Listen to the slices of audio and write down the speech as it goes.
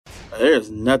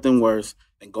There's nothing worse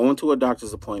than going to a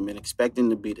doctor's appointment expecting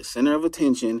to be the center of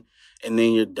attention, and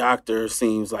then your doctor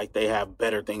seems like they have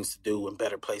better things to do and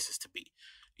better places to be.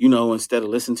 Instead of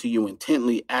listening to you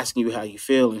intently, asking you how you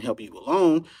feel and help you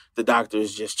along, the doctor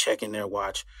is just checking their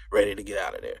watch, ready to get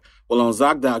out of there. Well, on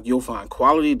ZocDoc, you'll find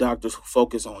quality doctors who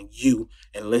focus on you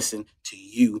and listen to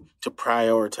you to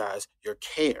prioritize your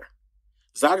care.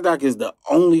 ZocDoc is the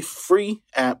only free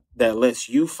app that lets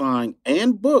you find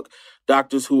and book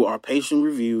doctors who are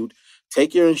patient-reviewed,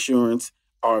 take your insurance,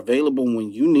 are available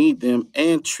when you need them,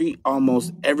 and treat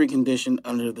almost every condition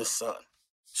under the sun.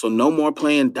 So no more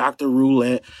playing doctor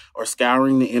roulette or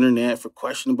scouring the internet for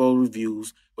questionable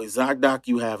reviews. With ZocDoc,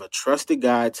 you have a trusted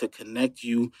guide to connect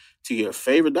you to your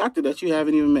favorite doctor that you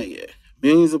haven't even met yet.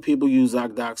 Millions of people use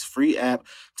ZocDoc's free app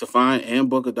to find and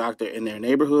book a doctor in their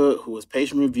neighborhood who is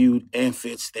patient-reviewed and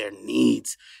fits their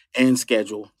needs and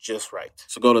schedule just right.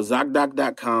 So go to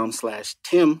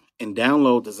ZocDoc.com/Tim and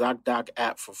download the ZocDoc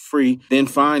app for free. Then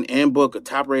find and book a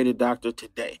top-rated doctor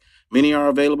today. Many are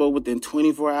available within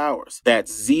 24 hours.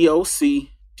 That's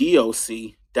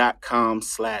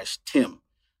ZocDoc.com/Tim.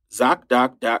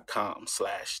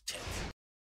 ZocDoc.com/Tim.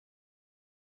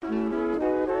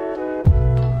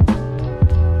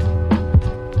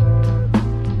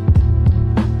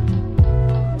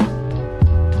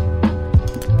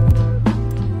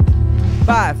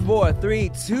 Five, 4,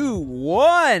 3, 2,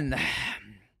 1.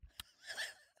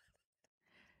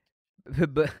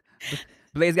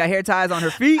 Blaze got hair ties on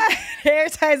her feet. Hair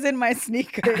ties in my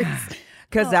sneakers.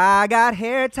 Cause I got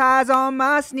hair ties on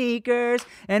my sneakers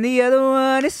and the other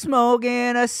one is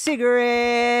smoking a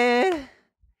cigarette.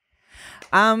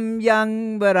 I'm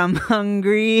young, but I'm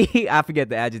hungry. I forget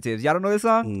the adjectives. Y'all don't know this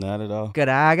song? Not at all. Cause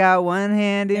I got one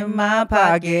hand in my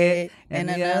pocket and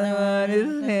the another other one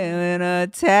is in a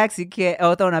taxi cab.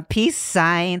 Oh, throwing a peace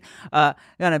sign.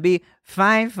 Gonna be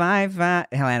fine, fine, fine.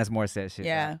 Alanis Morissette shit.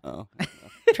 Yeah. Oh.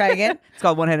 Try again. It's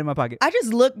called One Hand in My Pocket. I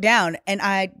just looked down and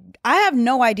I have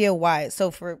no idea why.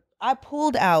 So I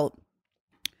pulled out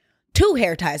 2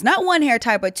 hair ties, not 1 hair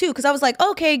tie, but 2. Because I was like,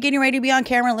 okay, getting ready to be on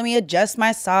camera. Let me adjust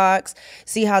my socks,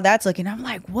 see how that's looking. I'm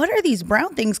like, what are these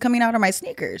brown things coming out of my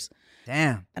sneakers?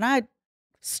 Damn. And I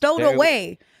stowed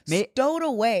away 2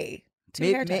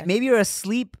 hair ties. Maybe you're a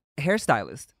sleep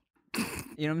hairstylist.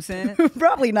 You know what I'm saying?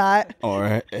 Probably not.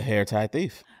 Or a hair tie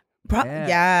thief.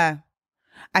 Yeah.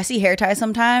 I see hair ties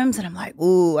sometimes and I'm like,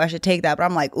 ooh, I should take that. But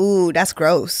I'm like, ooh, that's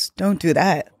gross. Don't do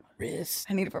that. Wrist.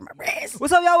 I need it for my wrist.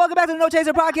 What's up, y'all? Welcome back to the No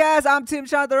Chaser Podcast. I'm Tim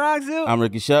Chantarangsu. I'm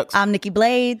Ricky Shucks. I'm Nikki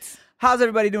Blades. How's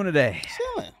everybody doing today?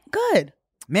 Chilling. Good.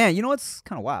 Man, you know what's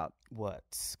kind of wild?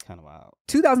 What's kind of wild?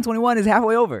 2021 is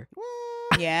halfway over.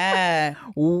 Yeah. A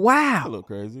Wow. little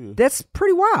crazy. That's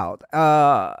pretty wild.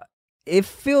 It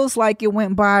feels like it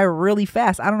went by really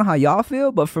fast. I don't know how y'all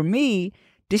feel, but for me,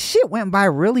 this shit went by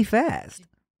really fast.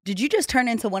 Did you just turn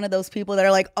into one of those people that are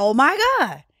like, oh my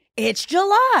God, it's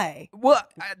July? Well,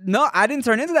 no, I didn't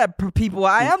turn into that people.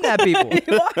 I am that people.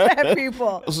 You are that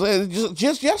people. So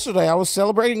just yesterday, I was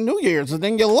celebrating New Year's, and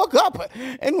then you look up,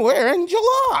 and we're in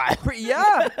July.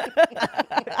 Yeah.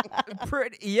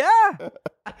 Yeah.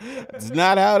 It's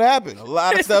not how it happened. A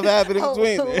lot of stuff happened in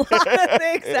between. A lot of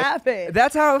things happen.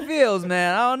 That's how it feels,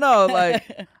 man. I don't know.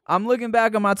 Like, I'm looking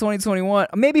back on my 2021.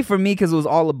 Maybe for me, because it was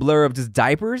all a blur of just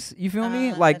diapers. You feel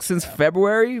me? Like, since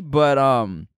February. But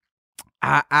I'm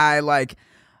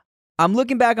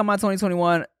looking back on my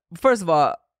 2021. First of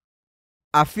all,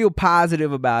 I feel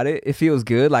positive about it. It feels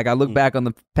good. Like, I look back on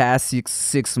the past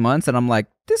six months and I'm like,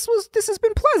 this has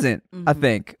been pleasant, I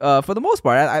think, for the most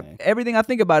part. Everything I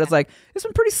think about is like, it's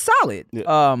been pretty solid.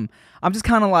 Yeah. I'm just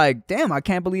kind of like, damn, I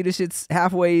can't believe this shit's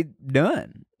halfway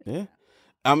done. Yeah.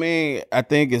 I mean, I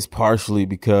think it's partially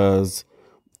because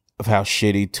of how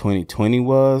shitty 2020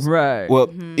 was. Right. Well,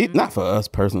 not for us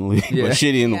personally, Yeah. but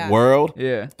shitty in the world.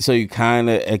 Yeah. So you kind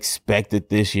of expected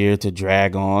this year to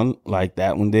drag on like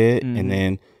that one did, and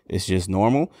then it's just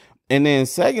normal. And then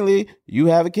secondly, you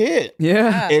have a kid.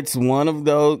 Yeah. It's one of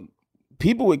those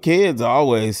people with kids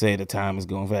always say the time is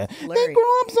going fast. They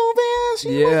grow up so fast.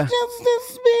 She was just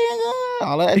this big.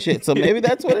 All that shit. So maybe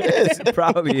that's what it is. It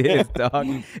probably is, dog.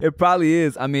 It probably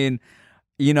is. I mean,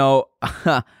 you know,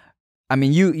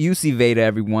 you see Veda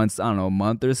every once, I don't know, a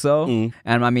month or so.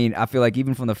 And I mean, I feel like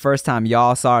even from the first time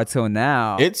y'all saw her till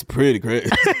now. It's pretty crazy.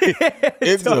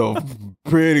 It's a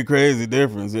pretty crazy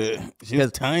difference.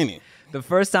 She's tiny. The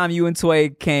first time you and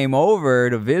Tway came over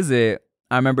to visit,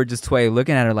 I remember just Tway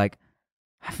looking at her like,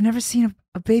 I've never seen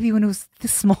a baby when it was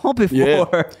this small before.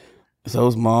 Yeah. So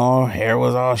small, hair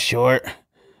was all short.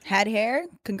 Had hair?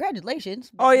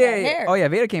 Congratulations. Oh, yeah. Hair. Oh, yeah.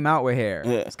 Veda came out with hair.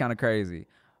 Yeah. It's kind of crazy.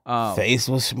 Face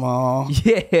was small.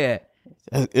 Yeah.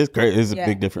 It's great. It's a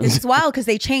big difference. It's wild because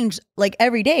they change like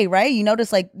every day, right? You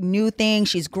notice like new things.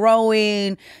 She's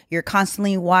growing. You're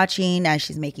constantly watching as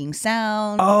she's making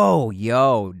sound. Oh,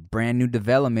 yo, brand new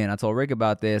development. I told Rick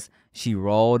about this. She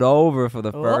rolled over for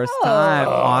the first time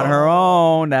on her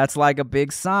own. That's like a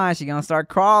big sign. She gonna start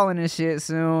crawling and shit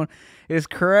soon. It's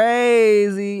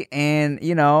crazy. And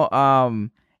you know,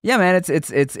 yeah, man, it's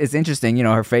interesting. You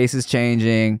know, her face is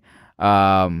changing.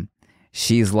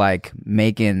 She's like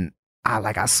making.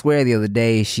 I swear the other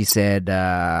day she said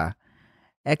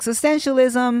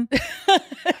existentialism,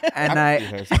 and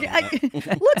I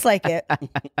looks like it.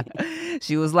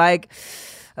 She was like,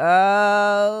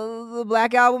 the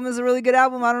Black Album is a really good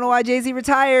album. I don't know why Jay-Z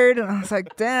retired. And I was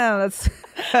like, damn, that's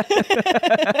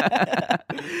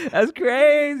that's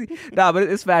crazy. Nah, but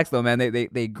it's facts though, man.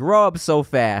 They grow up so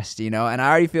fast, you know, and I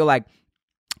already feel like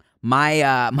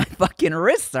my fucking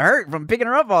wrists hurt from picking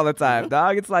her up all the time,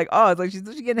 dog. It's like she's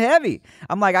getting heavy.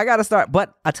 I'm like, I gotta start.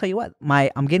 But I tell you what,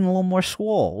 I'm getting a little more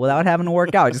swole without having to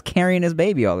work out, just carrying this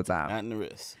baby all the time. Not in the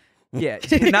wrist. Yeah,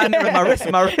 not in my wrist.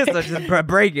 My wrists are just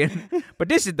breaking. But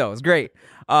this shit though is great.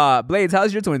 Blades,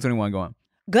 how's your 2021 going?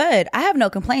 Good. I have no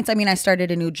complaints. I mean, I started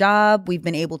a new job. We've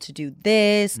been able to do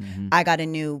this. I got a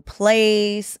new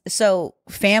place. So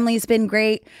family's been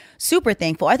great. Super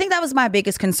thankful. I think that was my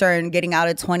biggest concern getting out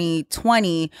of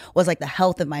 2020 was like the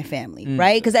health of my family,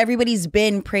 right? Because everybody's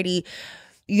been pretty,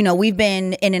 you know, we've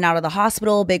been in and out of the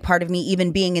hospital. Big part of me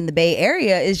even being in the Bay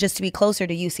Area is just to be closer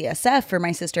to UCSF for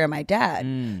my sister and my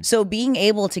dad. So being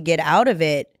able to get out of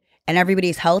it and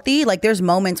everybody's healthy, like there's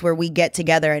moments where we get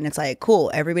together and it's like,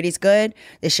 cool, everybody's good.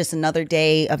 It's just another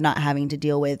day of not having to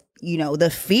deal with, you know,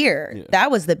 the fear. Yeah.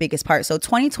 That was the biggest part. So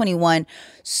 2021,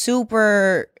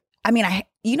 super, I mean,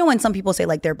 you know when some people say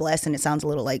like they're blessed and it sounds a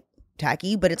little like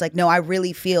tacky, but it's like, no, I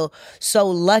really feel so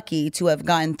lucky to have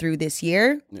gotten through this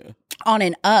year. Yeah. On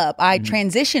and up. I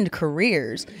transitioned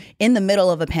careers in the middle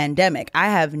of a pandemic. I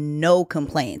have no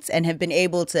complaints and have been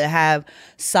able to have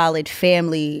solid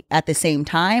family at the same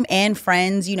time and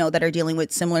friends, you know, that are dealing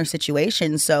with similar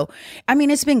situations. So, I mean,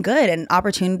 it's been good and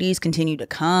opportunities continue to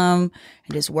come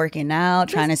and just working out,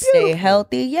 trying to stay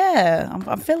healthy. Yeah,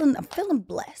 I'm feeling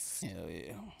blessed. Hell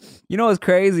yeah. You know what's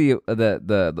crazy?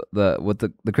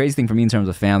 The crazy thing for me in terms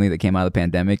of family that came out of the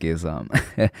pandemic is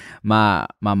my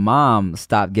mom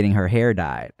stopped getting her hair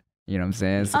dyed. You know what I'm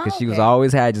saying? Because she was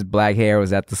always had just black hair.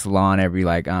 Was at the salon every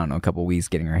like I don't know a couple of weeks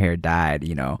getting her hair dyed.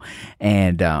 You know,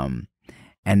 and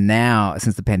now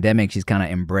since the pandemic, she's kind of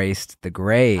embraced the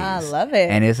grays. I love it,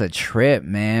 and it's a trip,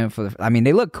 man. I mean,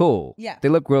 they look cool. Yeah, they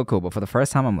look real cool. But for the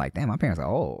first time, I'm like, damn, my parents are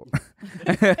old.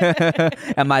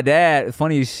 And my dad,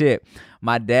 funny as shit.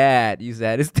 My dad used to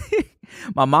have this thing.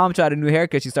 My mom tried a new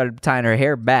haircut. She started tying her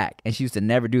hair back, and she used to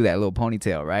never do that little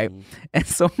ponytail, right? And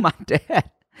so my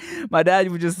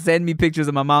dad would just send me pictures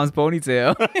of my mom's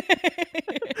ponytail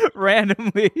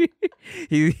randomly.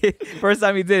 First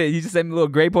time he did it, he just sent me a little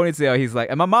gray ponytail. He's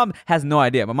like, and my mom has no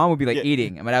idea. My mom would be like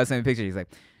eating, and my dad would send me pictures. He's like,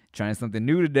 trying something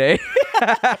new today.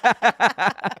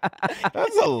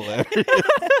 That's hilarious.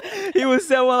 He would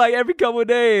send one like every couple of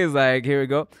days. Like, here we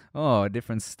go. Oh,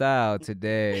 different style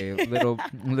today.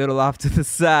 Little off to the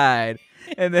side.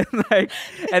 And then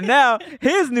and now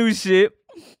his new shit,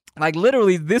 like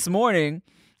literally this morning,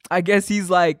 I guess he's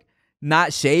like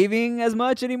not shaving as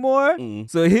much anymore.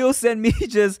 So he'll send me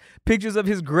just pictures of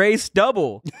his gray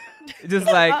stubble. Just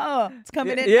like it's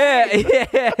coming in. Yeah.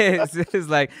 It's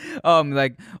like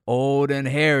old and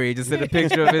hairy. Just sent a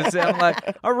picture of his. I'm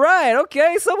like, all right,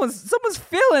 okay. Someone's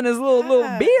feeling his little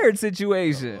beard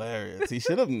situation. Hilarious. He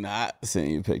should have not sent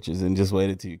you pictures and just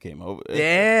waited till you came over.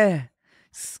 Yeah,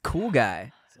 cool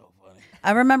guy. So funny.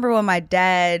 I remember when my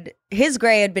dad, his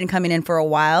gray had been coming in for a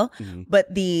while,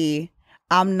 but the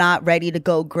I'm not ready to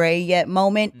go gray yet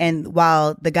moment. And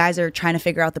while the guys are trying to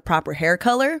figure out the proper hair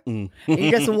color, and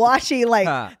you're just watching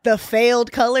like the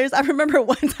failed colors. I remember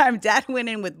one time dad went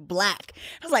in with black.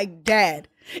 I was like, Dad,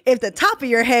 if the top of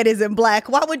your head isn't black,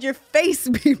 why would your face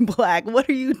be black? What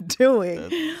are you doing?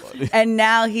 And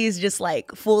now he's just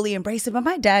like fully embraced it. But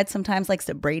my dad sometimes likes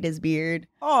to braid his beard.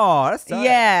 Oh, that's tight.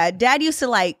 Yeah. Dad used to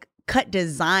like cut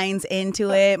designs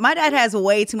into it. My dad has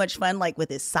way too much fun like with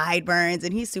his sideburns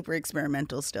and he's super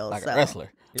experimental still. Like a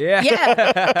wrestler. Yeah.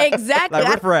 Yeah, exactly.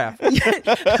 Like riff-raff.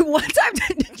 One time,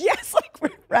 yes, like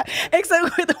riff-raff,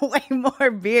 except with way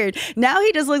more beard. Now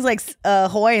he just looks like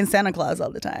Hawaiian Santa Claus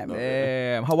all the time.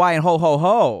 Damn. Hawaiian ho ho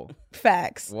ho.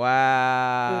 Facts.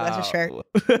 Wow. Ooh, that's a shirt.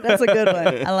 That's a good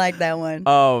one. I like that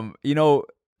one. You know,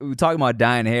 we talking about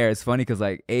dyeing hair. It's funny because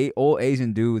like old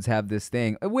Asian dudes have this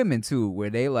thing, women too, where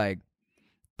they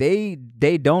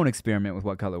they don't experiment with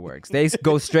what color works. They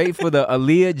go straight for the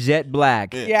Aaliyah jet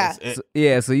black. Yeah.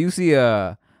 So you see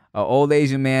a old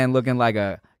Asian man looking like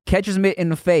a catcher's mitt in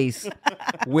the face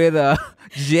with a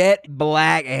jet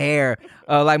black hair.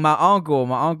 Like my uncle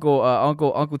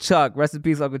Chuck, rest in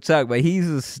peace, Uncle Chuck. But he used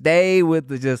to stay with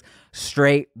the just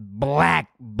straight black,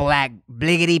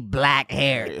 bliggity black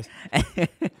hair.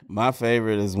 My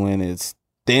favorite is when it's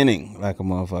thinning like a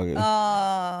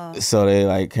motherfucker. So they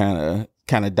like kind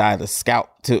of dye the scalp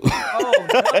too. Oh,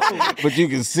 no. But you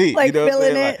can see, Like you know what I'm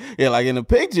filling saying? it. Like, yeah, like in the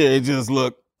picture, it just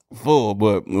looked full.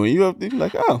 But when you up there, you're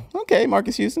like, oh, okay,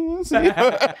 Marcus Houston. Let's see.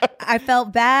 I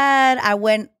felt bad. I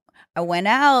went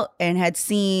out and had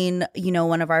seen,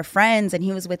 one of our friends, and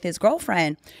he was with his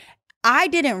girlfriend. I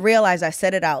didn't realize I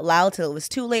said it out loud till it was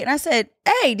too late. And I said,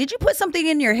 hey, did you put something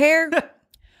in your hair?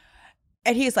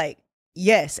 And he's like,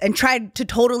 yes, and tried to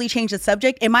totally change the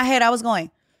subject. In my head, I was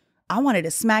going, I wanted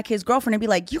to smack his girlfriend and be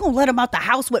like, you gonna let him out the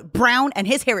house with brown and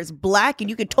his hair is black and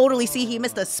you could totally see he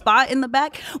missed a spot in the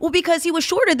back? Well, because he was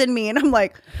shorter than me. And I'm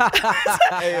like,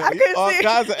 Hey, you all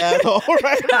kinds of asshole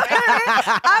right now.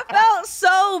 I felt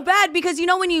so bad because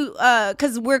when you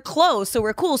because we're close, so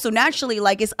we're cool, so naturally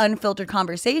like it's unfiltered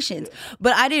conversations.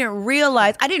 But I didn't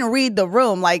read the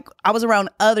room. Like I was around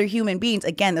other human beings.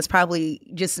 Again, that's probably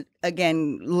just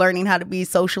learning how to be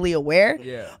socially aware.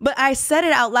 Yeah. But I said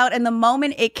it out loud, and the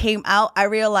moment it came out, I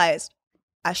realized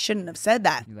I shouldn't have said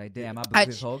that. You're like, damn, I blew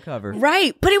this whole cover.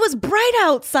 Right. But it was bright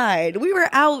outside. We were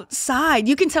outside.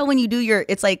 You can tell when you do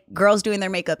it's like girls doing their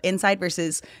makeup inside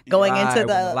versus going Right, into when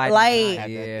the the light is light. high. Had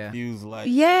that Yeah. diffused light.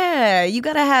 Yeah, you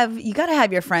gotta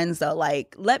have your friends though.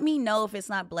 Like, let me know if it's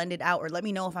not blended out, or let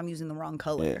me know if I'm using the wrong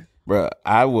color. Yeah. Bruh,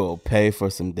 I will pay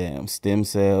for some damn stem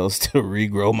cells to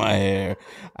regrow my hair.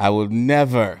 I will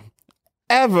never,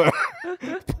 ever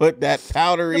put that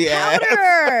powdery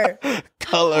Powder. ass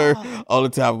color on the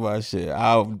top of my shit.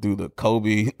 I'll do the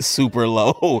Kobe super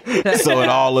low so it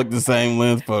all look the same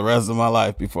length for the rest of my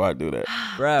life before I do that.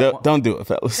 Bruh, Don't do it,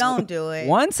 fellas. Don't do it.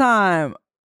 one time,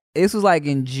 this was like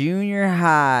in junior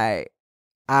high,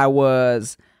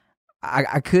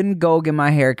 I couldn't go get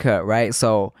my hair cut, right?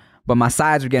 So, but my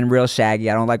sides were getting real shaggy.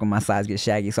 I don't like when my sides get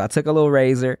shaggy. So I took a little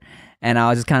razor and I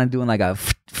was just kind of doing like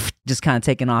just kind of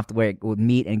taking off where it would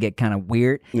meet and get kind of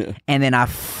weird. Yeah. And then I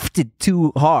it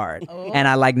too hard and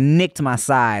I like nicked my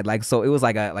side. Like, so it was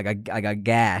like a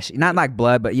gash, not like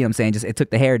blood, but you know what I'm saying? Just, it took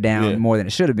the hair down more than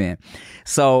it should have been.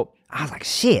 So I was like,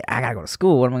 shit, I gotta go to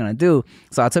school. What am I gonna do?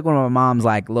 So I took one of my mom's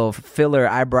like little filler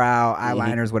eyebrow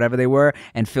eyeliners, whatever they were,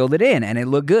 and filled it in, and it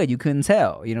looked good. You couldn't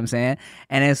tell, you know what I'm saying?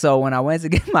 And then so when I went to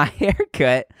get my hair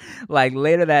cut, like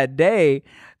later that day,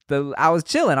 I was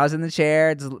chilling. I was in the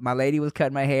chair. My lady was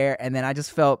cutting my hair, and then I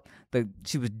just felt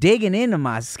she was digging into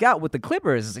my scalp with the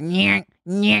clippers.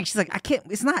 She's like, I can't.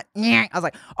 It's not. I was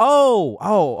like, oh,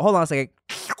 hold on a second.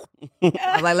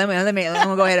 I was like, let me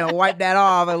go ahead and wipe that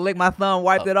off. I licked my thumb,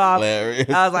 wiped it off. Hilarious.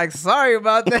 I was like, sorry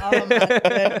about that. Oh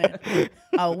my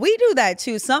goodness. We do that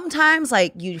too. Sometimes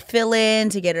like you fill in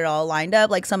to get it all lined up,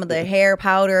 like some of the hair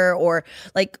powder or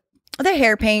like the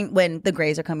hair paint when the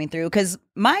grays are coming through. Because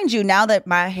mind you, now that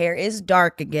my hair is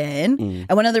dark again,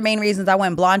 and one of the main reasons I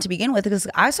went blonde to begin with is because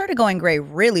I started going gray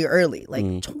really early,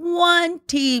 like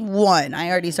 21. I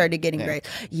already started getting gray.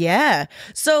 Yeah.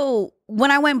 So when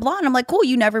I went blonde, I'm like, cool,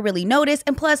 you never really noticed.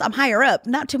 And plus, I'm higher up.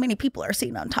 Not too many people are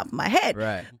sitting on top of my head.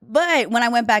 Right. But when I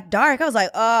went back dark, I was like,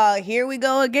 oh, here we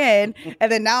go again.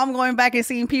 And then now I'm going back and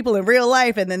seeing people in real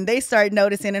life. And then they start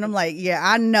noticing. And I'm like, yeah,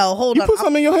 I know. Hold You on. put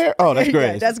something in your hair? Oh, that's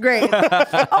great. Yeah, that's great.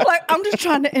 I'm like, I'm just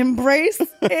trying to embrace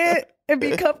it and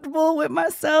be comfortable with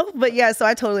myself. But yeah, so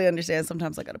I totally understand.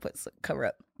 Sometimes I got to put cover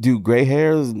up. Do gray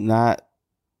hairs not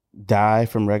dye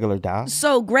from regular dye?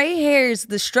 So gray hairs,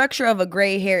 the structure of a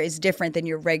gray hair is different than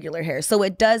your regular hair. So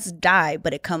it does dye,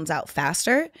 but it comes out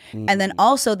faster. And then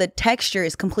also the texture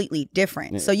is completely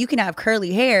different. Yeah. So you can have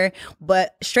curly hair,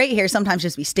 but straight hair sometimes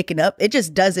just be sticking up. It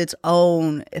just does its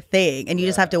own thing. And you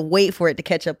just have to wait for it to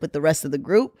catch up with the rest of the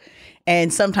group.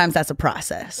 And sometimes that's a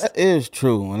process. That is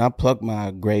true. When I pluck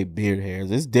my gray beard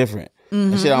hairs, it's different.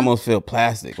 That shit almost feel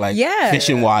plastic, like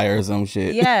fishing wire or some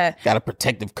shit. Yeah. Got a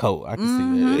protective coat. I can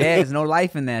see that. Yeah, there's no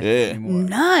life in that shit anymore.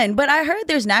 None. But I heard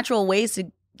there's natural ways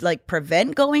to like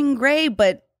prevent going gray,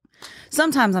 but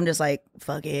sometimes I'm just like,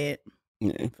 fuck it.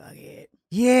 Yeah. Fuck it.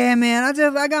 Yeah, man.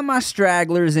 I got my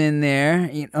stragglers in there.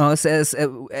 You know, it says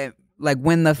like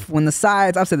when the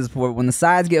sides, I've said this before, when the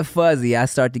sides get fuzzy, I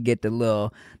start to get the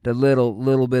little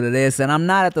bit of this, and I'm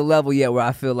not at the level yet where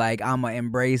I feel like I'm gonna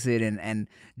embrace it and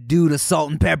do the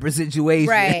salt and pepper situation.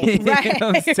 Right. You know what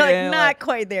I'm You're saying? not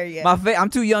quite there yet. I'm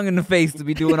too young in the face to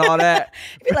be doing all that.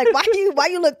 You're like, why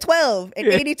you look 12 and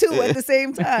 82 at the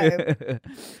same time?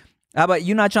 How about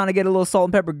you not trying to get a little salt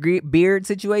and pepper beard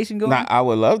situation going? Nah, I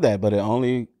would love that, but it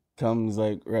only comes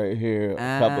like right here.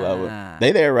 A couple of them.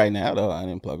 They there right now though. I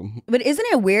didn't plug them. But isn't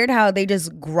it weird how they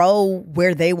just grow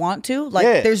where they want to?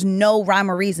 Like there's no rhyme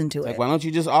or reason to it. Like, why don't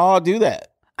you just all do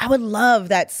that? I would love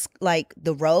that, like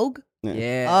the Rogue.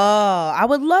 Yeah. Oh, I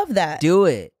would love that. Do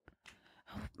it.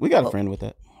 We got a friend with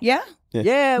that. Yeah?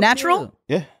 Yeah. Natural?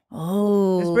 Yeah.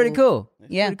 Oh. It's pretty cool.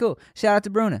 Yeah. Pretty cool. Shout out to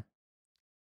Bruna.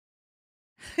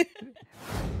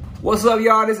 What's up,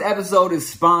 y'all? This episode is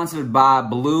sponsored by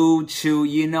Blue Chew.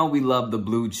 You know we love the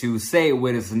Blue Chew. Say it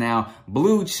with us now.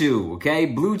 Blue Chew, okay?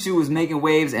 Blue Chew is making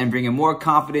waves and bringing more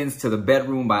confidence to the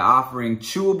bedroom by offering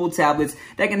chewable tablets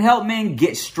that can help men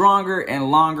get stronger and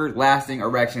longer lasting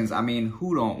erections. I mean,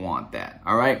 who don't want that,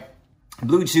 all right?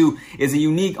 Blue Chew is a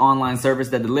unique online service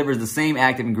that delivers the same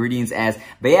active ingredients as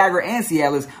Viagra and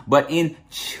Cialis, but in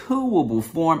chewable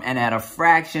form and at a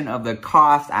fraction of the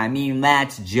cost. I mean,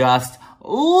 that's just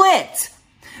lit.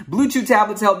 Blue Chew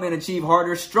tablets help men achieve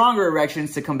harder, stronger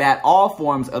erections to combat all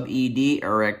forms of ED,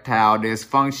 erectile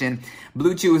dysfunction.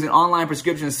 Blue Chew is an online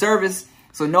prescription service,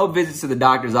 so no visits to the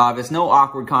doctor's office, no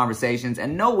awkward conversations,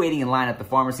 and no waiting in line at the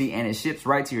pharmacy, and it ships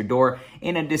right to your door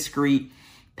in a discreet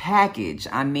package.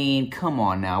 I mean, come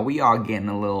on now. We are getting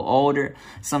a little older.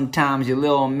 Sometimes your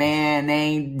little man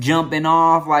ain't jumping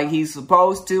off like he's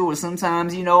supposed to, or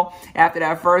sometimes, you know, after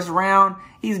that first round,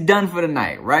 he's done for the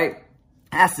night, right?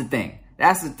 That's the thing,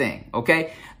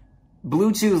 okay?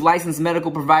 Blue Chew's licensed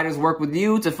medical providers work with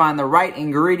you to find the right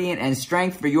ingredient and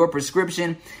strength for your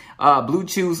prescription. Blue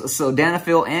Chew's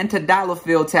sildenafil and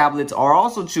tadalafil tablets are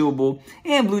also chewable,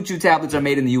 and Blue Chew tablets are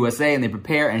made in the USA, and they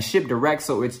prepare and ship direct,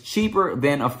 so it's cheaper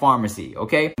than a pharmacy,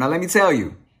 okay? Now, let me tell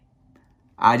you,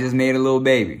 I just made a little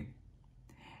baby,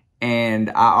 and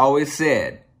I always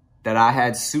said that I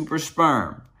had super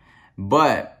sperm,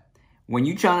 but when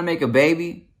you trying to make a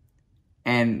baby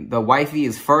and the wifey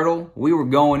is fertile, we were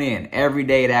going in every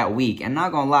day that week, and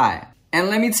not gonna lie, and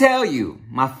let me tell you,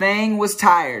 my thing was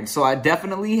tired, so I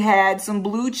definitely had some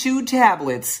Blue Chew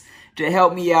tablets to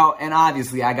help me out, and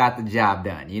obviously I got the job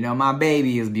done. You know, my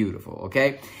baby is beautiful,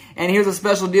 okay? And here's a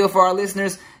special deal for our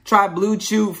listeners. Try Blue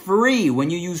Chew free when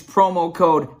you use promo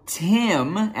code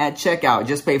TIM at checkout.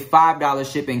 Just pay $5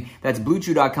 shipping. That's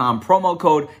BlueChew.com, promo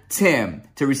code TIM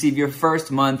to receive your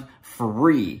first month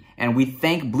free. And we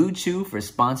thank Blue Chew for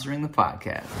sponsoring the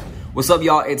podcast. What's up,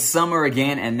 y'all? It's summer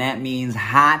again, and that means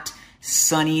hot,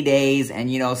 sunny days,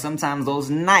 and you know, sometimes those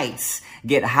nights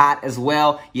get hot as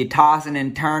well. You're tossing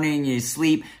and turning, you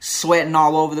sleep, sweating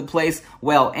all over the place.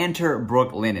 Well, enter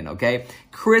Brooklinen, okay?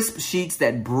 Crisp sheets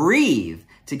that breathe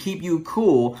to keep you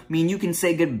cool mean you can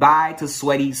say goodbye to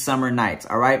sweaty summer nights,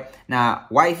 all right? Now,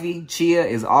 wifey, Chia,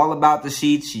 is all about the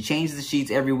sheets. She changes the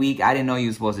sheets every week. I didn't know you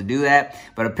were supposed to do that,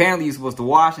 but apparently you're supposed to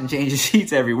wash and change the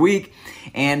sheets every week.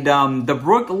 And the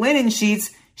Brooklinen sheets,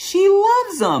 she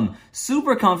loves them.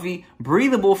 Super comfy,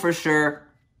 breathable for sure.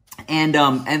 And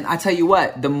I tell you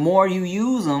what, the more you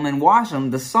use them and wash them,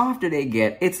 the softer they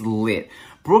get. It's lit.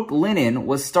 Brooklinen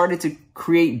was started to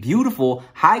create beautiful,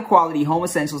 high-quality home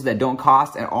essentials that don't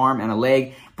cost an arm and a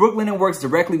leg. Brooklinen works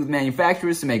directly with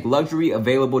manufacturers to make luxury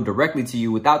available directly to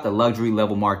you without the luxury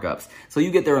level markups. So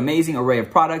you get their amazing array of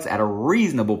products at a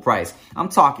reasonable price. I'm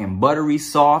talking buttery,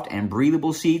 soft, and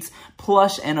breathable sheets,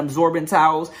 plush and absorbent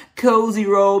towels, cozy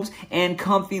robes, and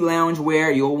comfy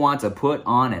loungewear you'll want to put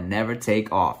on and never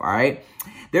take off, all right?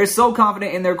 They're so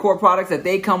confident in their core products that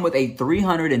they come with a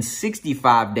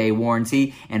 365-day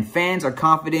warranty, and fans are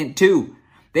confident too.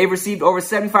 They've received over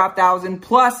 75,000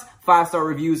 plus 5-star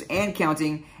reviews and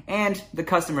counting, and the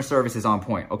customer service is on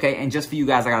point, okay? And just for you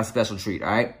guys, I got a special treat, all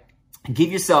right?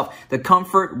 Give yourself the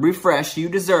comfort refresh you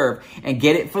deserve and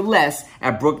get it for less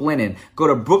at Brooklinen. Go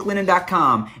to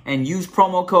brooklinen.com and use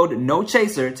promo code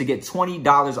NOCHASER to get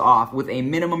 $20 off with a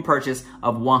minimum purchase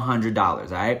of $100, all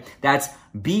right? That's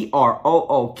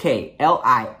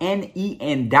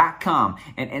BROOKLINEN.com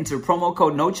and enter promo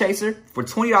code NOCHASER for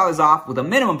 $20 off with a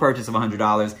minimum purchase of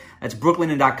 $100. That's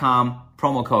brooklinen.com,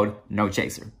 promo code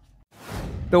NOCHASER.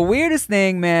 The weirdest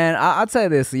thing, man, I'll tell you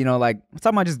this, you know, like,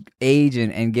 talking about just age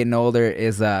and getting older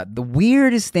is, the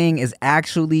weirdest thing is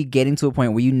actually getting to a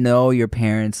point where you know your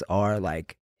parents are,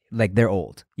 like they're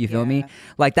old. You feel me?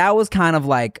 Like, that was kind of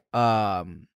like a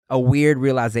weird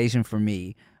realization for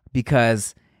me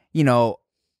because, you know,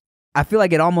 I feel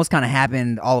like it almost kind of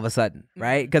happened all of a sudden,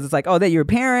 right? Because it's like, oh, they're your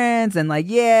parents, and like,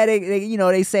 yeah,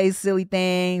 they say silly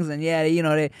things, and yeah,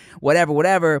 they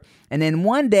whatever. And then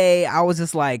one day, I was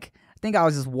just like,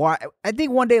 I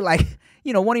think one day, like,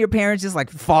 one of your parents just like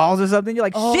falls or something. You're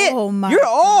like, shit, you're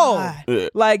old.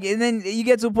 Like, and then you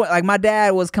get to a point, like my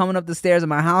dad was coming up the stairs of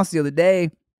my house the other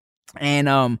day,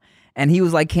 and he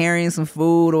was like carrying some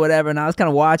food or whatever, and I was kind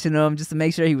of watching him just to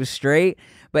make sure he was straight.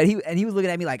 But he was looking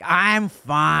at me like, I'm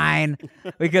fine,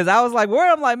 because I was like,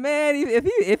 I'm like, man,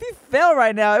 if he fell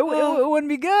right now, it wouldn't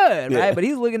be good, right? But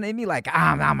he's looking at me like,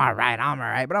 I'm all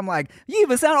right. But I'm like, you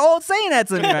even sound old saying that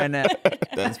to me right now.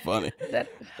 That's funny.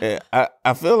 Yeah,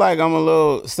 I feel like I'm a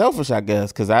little selfish, I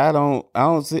guess, because I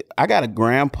don't see. I got a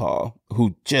grandpa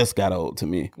who just got old to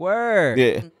me. Word.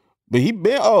 Yeah. But he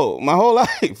been old my whole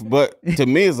life. But to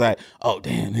me, it's like, oh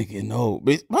damn, he getting old.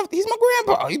 But he's my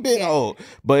grandpa. He been old.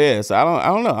 But yeah, so I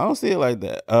don't know. I don't see it like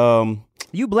that.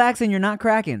 You blacks and you're not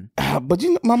cracking. But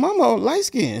my mama light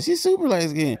skinned. She's super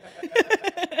light skinned.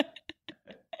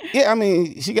 Yeah, I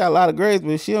mean, she got a lot of grace,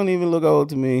 but she don't even look old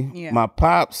to me. Yeah. My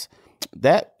pops,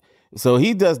 so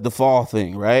he does the fall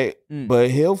thing, right? But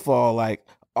he'll fall like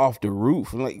off the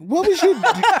roof. I'm like, what was you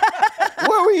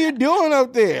what were you doing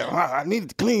up there? I needed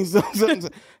to clean something.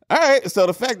 All right, so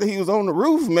the fact that he was on the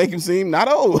roof make him seem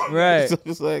not old. Right. So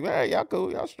it's like, all right, y'all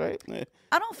cool, y'all straight. Yeah.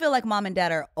 I don't feel like mom and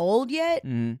dad are old yet.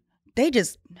 I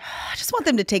just want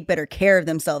them to take better care of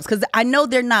themselves, because I know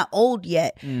they're not old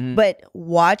yet. But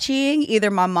watching either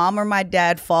my mom or my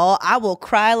dad fall, I will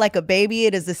cry like a baby.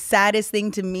 It is the saddest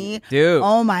thing to me. Dude.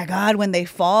 Oh my God, when they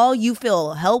fall, you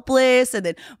feel helpless. And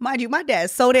then, mind you, my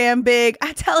dad's so damn big.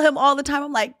 I tell him all the time,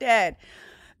 I'm like, Dad,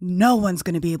 no one's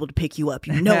going to be able to pick you up.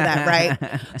 You know that,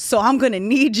 right? So I'm going to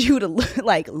need you to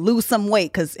like lose some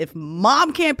weight, because if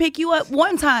mom can't pick you up.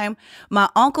 One time, my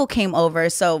uncle came over.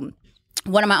 So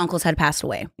one of my uncles had passed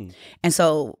away. And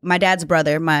so my dad's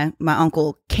brother, my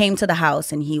uncle, came to the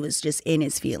house, and he was just in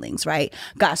his feelings, right?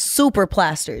 Got super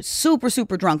plastered,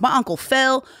 super drunk. My uncle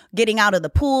fell getting out of the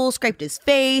pool, scraped his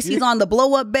face. He's on the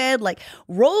blow up bed, like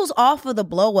rolls off of the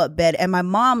blow up bed. And my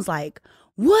mom's like,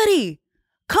 Woody,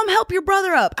 come help your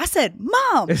brother up. I said,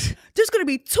 Mom, there's going to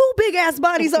be 2 big ass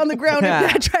bodies on the ground if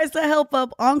Dad tries to help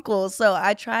up Uncle. So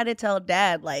I try to tell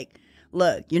Dad, like,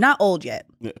 look, you're not old yet.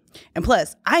 Yeah. And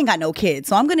plus, I ain't got no kids,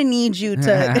 so I'm going to need you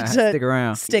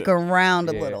to stick around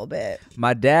a little bit.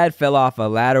 My dad fell off a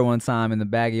ladder one time in the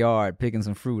backyard picking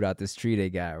some fruit out this tree they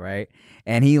got, right?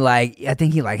 And I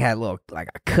think he had a little, like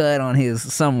a cut on his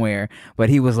somewhere, but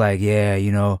he was like, yeah,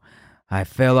 I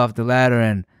fell off the ladder,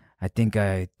 and I think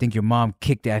your mom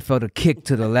kicked it. I felt a kick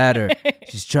to the ladder.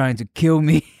 She's trying to kill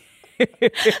me.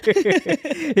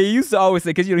 He used to always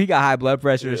say, because he got high blood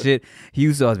pressure and shit. He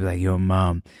used to always be like, "Yo,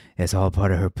 Mom, that's all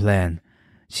part of her plan.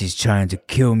 She's trying to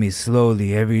kill me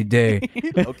slowly every day."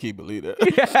 I'll keep believe that.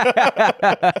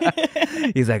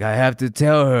 He's like, I have to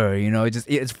tell her.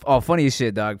 It's all funny as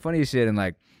shit, dog. Funny as shit, and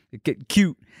like it get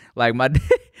cute. Like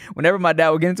whenever my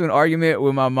dad would get into an argument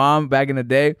with my mom back in the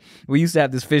day, we used to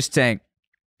have this fish tank.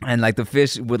 And like the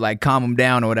fish would like calm him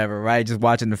down or whatever, right? Just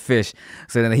watching the fish.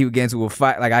 So then he would get into a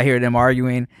fight. Like I hear them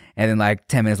arguing, and then like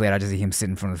 10 minutes later, I just see him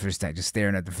sitting in front of the fish tank, just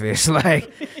staring at the fish,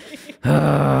 like,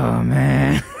 oh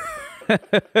man.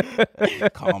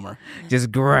 Calmer.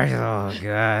 Just great. Oh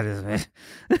God,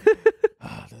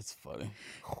 oh, that's funny.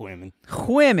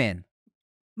 Women.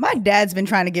 My dad's been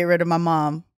trying to get rid of my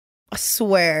mom. I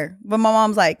swear, but my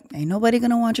mom's like, ain't nobody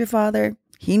gonna want your father.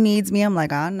 He needs me. I'm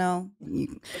like, I know.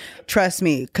 Trust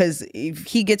me, because if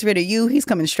he gets rid of you, he's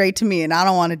coming straight to me, and I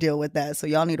don't want to deal with that. So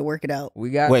y'all need to work it out.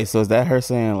 Wait, so is that her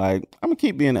saying, like, I'm going to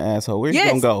keep being an asshole? Where's you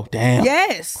going to go? Damn.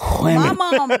 Yes. My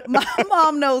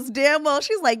mom knows damn well.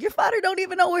 She's like, your father don't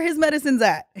even know where his medicine's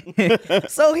at.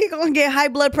 So he going to get high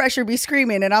blood pressure, be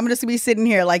screaming, and I'm just going to be sitting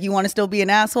here like, you want to still be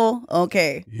an asshole?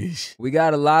 Okay. We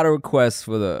got a lot of requests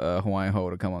for the Hawaiian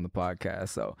Ho to come on the podcast.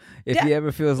 So if he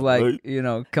ever feels like,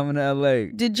 coming to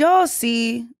LA. Did y'all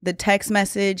see the text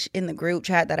message in the group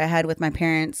chat that I had with my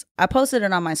parents? I posted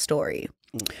it on my story.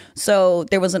 So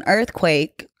there was an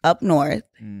earthquake up north,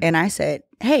 and I said,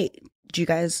 hey,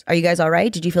 are you guys all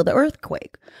right? Did you feel the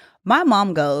earthquake? My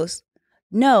mom goes,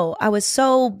 no, I was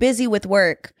so busy with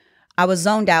work. I was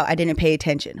zoned out. I didn't pay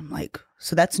attention. I'm like,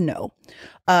 so that's no.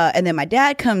 And then my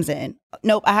dad comes in.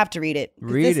 Nope, I have to read it.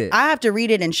 I have to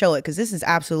read it and show it, because this is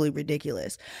absolutely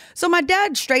ridiculous. So my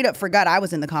dad straight up forgot I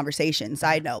was in the conversation.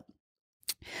 Side note.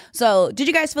 So, did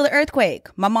you guys feel the earthquake?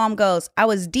 My mom goes, I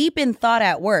was deep in thought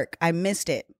at work. I missed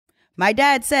it. My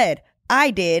dad said, I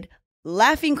did.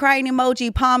 Laughing, crying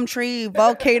emoji, palm tree,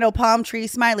 volcano, palm tree,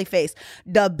 smiley face.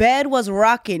 The bed was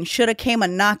rocking. Shoulda came a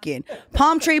knocking.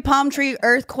 Palm tree,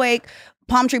 earthquake.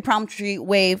 palm tree,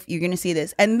 wave. You're going to see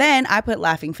this. And then I put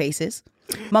laughing faces.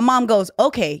 My mom goes,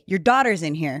 okay, your daughter's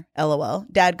in here. LOL.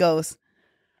 Dad goes,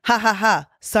 ha ha ha.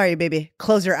 Sorry, baby.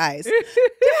 Close your eyes.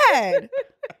 Dad.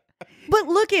 But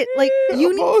look at, like, you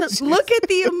need to look at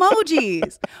the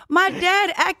emojis. My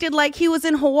dad acted like he was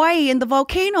in Hawaii and the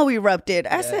volcano erupted.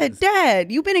 I said, Dad,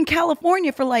 you've been in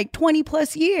California for like 20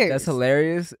 plus years. That's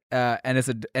hilarious.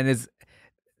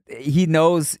 He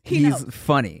knows he's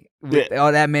funny with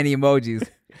all that many emojis.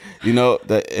 You know,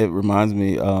 that it reminds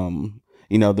me,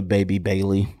 you know, the baby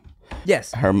Bailey.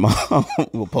 Yes. Her mom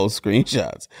will post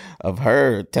screenshots of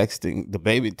her texting, the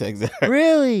baby texting her.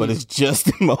 Really? But it's just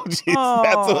emojis. Oh,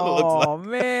 that's what it looks like. Oh,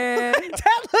 man.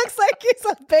 That looks like he's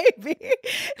a baby.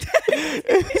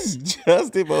 It's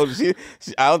just emojis.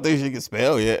 I don't think she can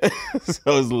spell yet.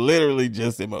 So it's literally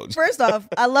just emojis. First off,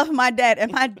 I love my dad,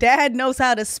 and my dad knows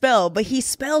how to spell, but he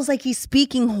spells like he's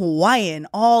speaking Hawaiian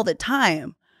all the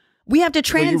time. We have to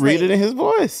translate. So you read it in his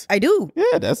voice. I do.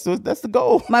 Yeah, that's the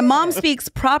goal. My mom speaks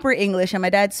proper English, and my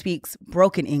dad speaks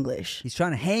broken English. He's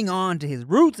trying to hang on to his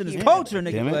roots and his culture,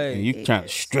 nigga. Damn it. And you trying to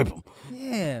strip him.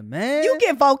 Yeah, man. You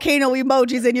get volcano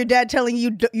emojis, and your dad telling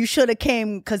you you should have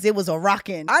came because it was a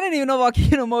rockin'. I didn't even know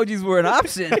volcano emojis were an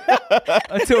option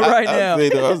until right now.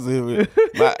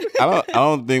 I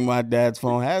don't think my dad's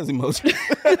phone has emojis.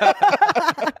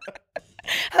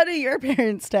 How do your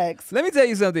parents text? Let me tell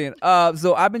you something.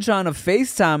 So I've been trying to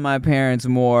FaceTime my parents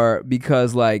more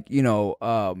because, like, you know,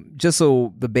 just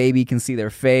so the baby can see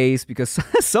their face, because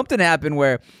something happened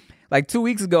where, like, 2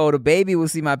 weeks ago, the baby will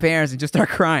see my parents and just start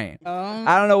crying.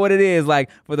 I don't know what it is. Like,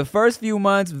 for the first few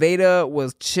months, Veda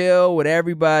was chill with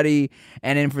everybody.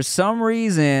 And then for some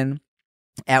reason,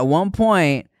 at one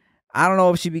point, I don't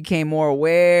know if she became more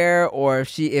aware or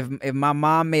if my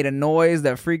mom made a noise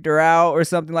that freaked her out or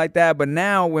something like that. But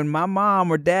now when my mom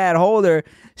or dad hold her,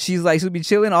 she'll be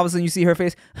chilling. All of a sudden you see her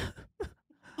face.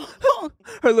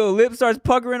 Her little lip starts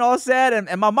puckering all sad,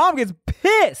 and my mom gets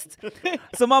pissed.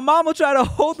 So my mom will try to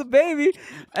hold the baby,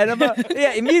 and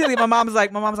immediately my mom's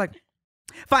like,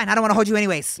 fine, I don't want to hold you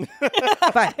anyways.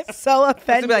 Fine. So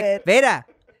offended. Be like, Veda,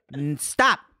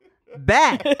 stop.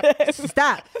 Bad.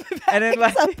 Stop. And then,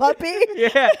 like, a puppy.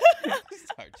 Yeah.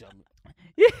 Start jumping.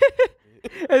 Yeah.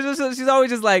 And so she's always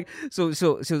just like, so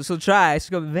she'll try.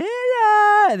 She'll go,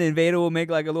 Veda, and then Veda will make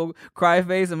like a little cry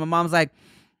face, and my mom's like,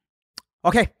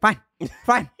 okay, fine.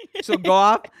 She'll go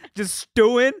off, just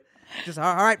stewing. Just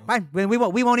all right, fine. We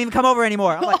won't even come over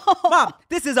anymore. I'm like, Mom,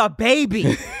 this is a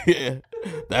baby. Yeah,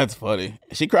 that's funny.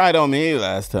 She cried on me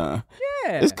last time.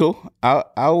 Yeah, it's cool.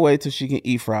 I'll wait till she can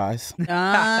eat fries. You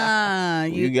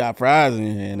got fries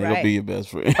in here, and it'll be your best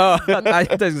friend. Oh, I was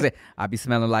gonna say I'll be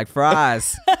smelling like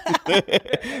fries.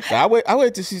 So I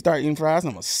wait till she start eating fries.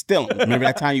 I'm gonna steal them. Remember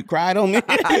that time you cried on me?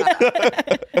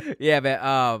 Yeah,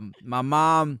 but my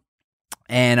mom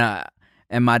and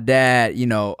my dad, you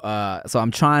know, so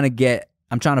I'm trying to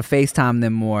FaceTime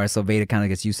them more so Veda kind of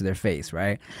gets used to their face,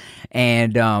 right?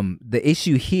 And the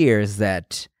issue here is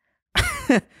that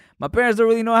my parents don't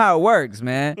really know how it works,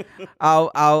 man. I'll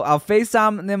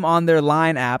FaceTime them on their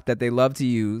Line app that they love to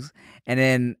use, and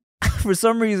then for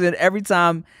some reason, every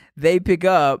time they pick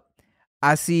up,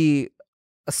 I see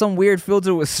some weird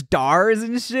filter with stars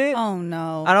and shit. Oh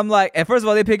no! And I'm like, and first of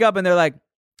all, they pick up and they're like,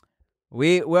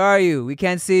 where are you? We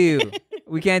can't see you.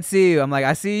 We can't see you. I'm like,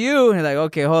 I see you. And they're like,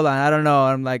 okay, hold on. I don't know.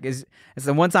 And I'm like, it's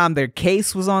the one time their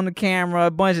case was on the camera,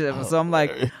 a bunch of them. So I'm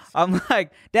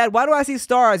like, Dad, why do I see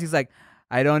stars? He's like,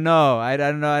 I don't know. I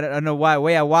don't know why.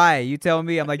 Why? You tell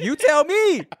me. I'm like, you tell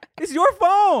me. It's your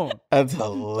phone. That's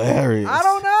hilarious. I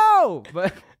don't know.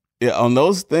 But yeah, on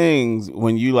those things,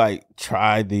 when you like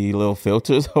try the little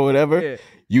filters or whatever,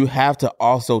 you have to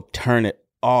also turn it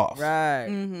off, right?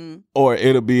 Mm-hmm. Or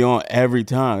it'll be on every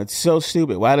time. It's so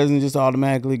stupid. Why doesn't it just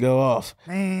automatically go off?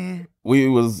 Man, we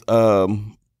was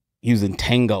using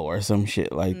Tango or some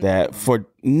shit like that for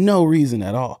no reason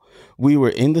at all. We were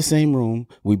in the same room.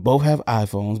 We both have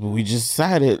iPhones, but we just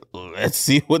decided, let's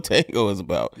see what Tango is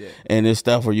about. Yeah. And there's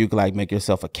stuff where you can like make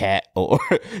yourself a cat, or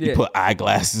you put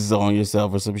eyeglasses on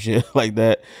yourself or some shit like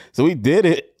that. So we did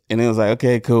it, and it was like,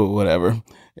 okay, cool, whatever.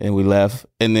 And we left,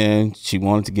 and then she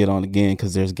wanted to get on again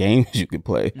because there's games you could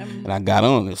play. And I got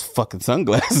on, there's fucking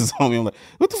sunglasses on me. I'm like,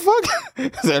 what the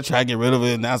fuck? So I tried to get rid of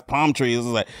it, and now it's palm trees. It's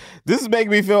like, this is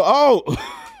making me feel old.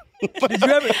 Did you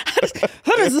ever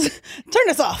turn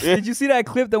this off? Did you see that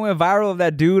clip that went viral of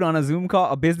that dude on a Zoom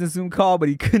call, a business Zoom call, but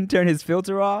he couldn't turn his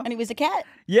filter off? And he was a cat.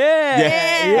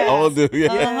 Yeah. Old dude.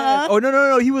 Yeah. Uh-huh. Oh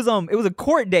no. He was it was a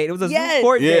court date. It was a Zoom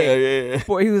court date.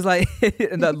 Yeah. He was like,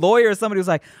 and the lawyer or somebody was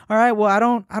like, all right, well, I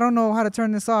don't know how to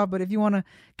turn this off, but if you want to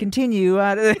continue,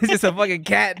 it's just a fucking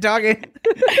cat talking.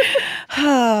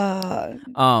 I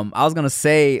was gonna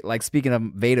say, like, speaking of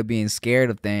Veda being scared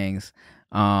of things,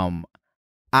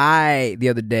 I the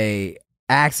other day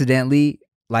accidentally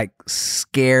like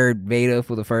scared Veda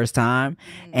for the first time,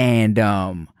 and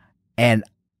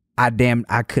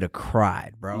I could have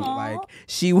cried, bro. Aww. Like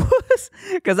she was,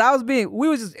 because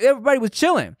everybody was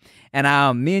chilling,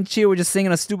 and me and Chia were just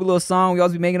singing a stupid little song. We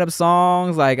always be making up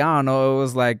songs, like I don't know, it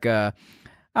was like I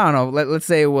don't know. Let's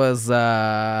say it was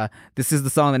 "This Is the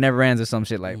Song That Never Ends" or some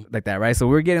shit like that, right? So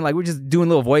we're just doing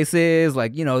little voices,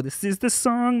 like, you know, this is the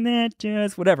song that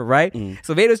just whatever, right?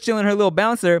 So Veda's chilling her little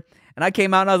bouncer, and I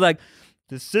came out and I was like,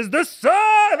 "This is the song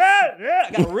that..."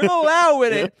 I got real loud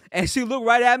with it, and she looked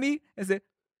right at me and said,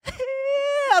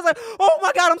 I was like, "Oh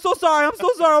my God, I'm so sorry.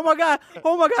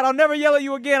 Oh my God, I'll never yell at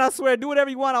you again. I swear. Do whatever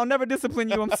you want. I'll never discipline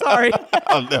you. I'm sorry."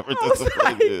 I'll never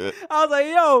discipline you. I was like,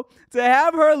 yo, to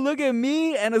have her look at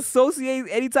me and associate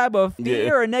any type of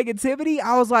fear or negativity,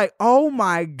 I was like, oh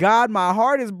my God, my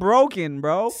heart is broken,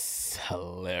 bro. It's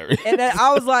hilarious. And then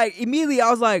I was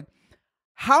like,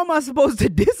 how am I supposed to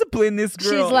discipline this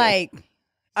girl? She's like,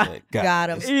 got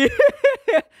him.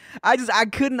 Yeah. I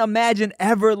couldn't imagine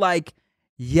ever like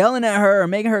yelling at her or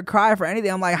making her cry for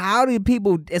anything. I'm like, how do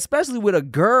people, especially with a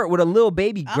little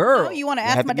baby girl? You want to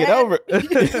ask have my to get dad? over it.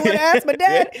 You want to ask my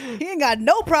dad? He ain't got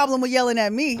no problem with yelling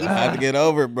at me. I have to get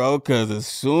over it, bro, because as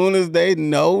soon as they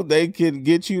know they can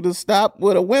get you to stop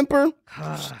with a whimper,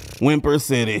 whimper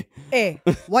city. Hey,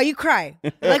 why you cry?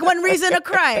 Like one reason to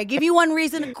cry. I give you one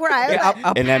reason to cry.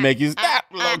 And that make you stop,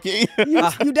 Loki. You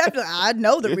definitely, I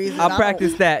know the reason. I'll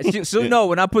practice that. She'll know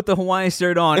when I put the Hawaiian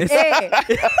shirt on.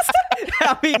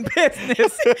 I mean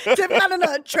business. Tip out in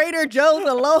a Trader Joe's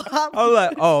Aloha. I'm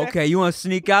like, oh, okay. You want to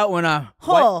sneak out when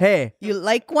hey, you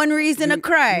like one reason to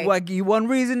cry? You one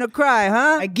reason to cry,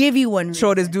 huh? I give you one reason.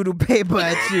 Show this doodle paper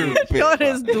at you. Show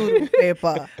this doodle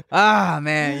paper. Ah,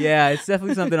 man, yeah, it's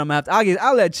definitely something I'm gonna have to.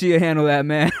 I'll let Chia handle that,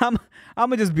 man. I'm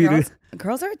gonna just be this.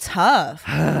 Girls are tough.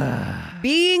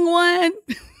 Being one,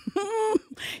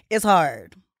 it's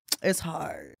hard. It's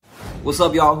hard. What's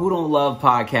up, y'all? Who don't love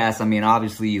podcasts? I mean,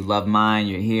 obviously you love mine.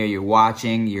 You're here, you're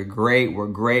watching, you're great.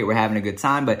 We're having a good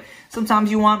time. But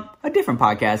sometimes you want a different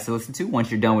podcast to listen to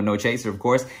once you're done with No Chaser, of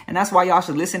course. And that's why y'all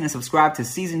should listen and subscribe to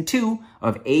season 2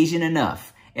 of Asian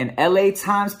Enough, an LA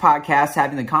Times podcast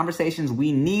having the conversations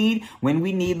we need when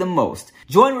we need them most.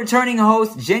 Join returning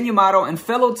host Jen Yamato and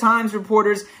fellow Times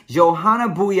reporters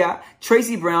Johanna Bouya,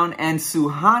 Tracy Brown, and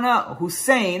Suhana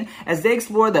Hussein as they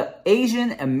explore the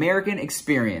Asian American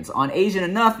experience. On Asian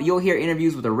Enough, you'll hear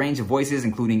interviews with a range of voices,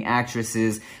 including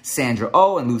actresses Sandra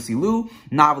Oh and Lucy Liu,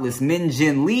 novelist Min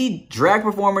Jin Lee, drag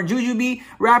performer Jujubee,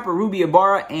 rapper Ruby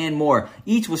Ibarra, and more.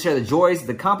 Each will share the joys,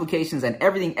 the complications, and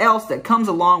everything else that comes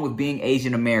along with being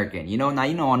Asian American.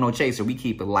 On No Chaser, we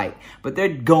keep it light, but they're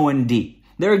going deep.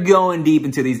 They're going deep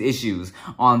into these issues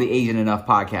on the Asian Enough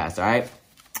podcast, all right?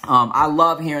 I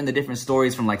love hearing the different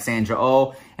stories from like Sandra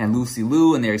Oh and Lucy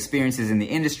Liu and their experiences in the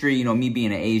industry. Me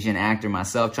being an Asian actor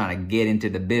myself, trying to get into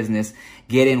the business,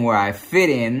 get in where I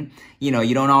fit in. You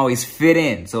don't always fit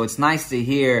in. So it's nice to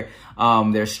hear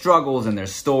their struggles and their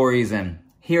stories and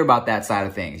hear about that side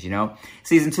of things,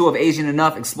 Season 2 of Asian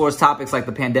Enough explores topics like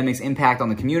the pandemic's impact on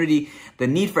the community, the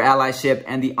need for allyship,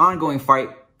 and the ongoing fight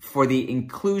for the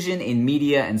inclusion in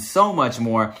media, and so much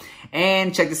more.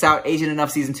 And check this out, Asian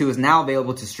Enough Season 2 is now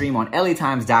available to stream on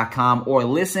LATimes.com or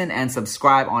listen and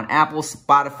subscribe on Apple,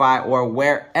 Spotify, or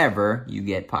wherever you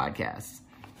get podcasts.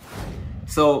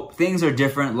 So things are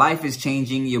different. Life is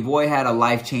changing. Your boy had a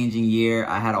life-changing year.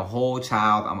 I had a whole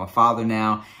child. I'm a father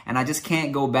now. And I just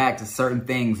can't go back to certain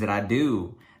things that I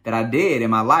did in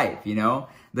my life,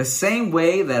 The same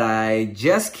way that I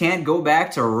just can't go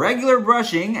back to regular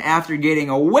brushing after getting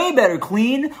a way better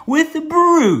clean with the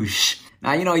brush.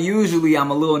 Now, usually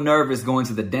I'm a little nervous going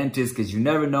to the dentist because you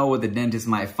never know what the dentist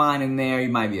might find in there. You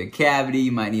might be a cavity.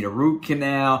 You might need a root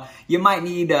canal. You might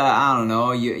need,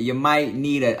 you might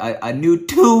need a new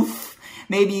tooth.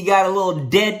 Maybe you got a little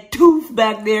dead tooth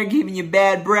back there giving you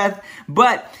bad breath.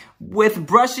 But with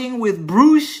brushing with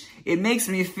brush, it makes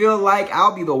me feel like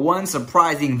I'll be the one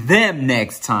surprising them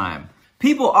next time.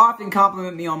 People often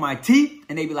compliment me on my teeth,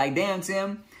 and they be like, "Damn,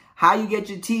 Tim, how you get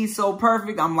your teeth so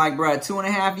perfect?" I'm like, bruh,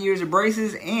 2.5 years of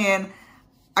braces, and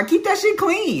I keep that shit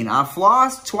clean. I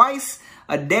floss twice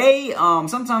a day,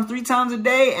 sometimes 3 times a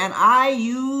day, and I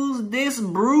use this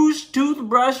Bruce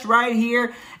toothbrush right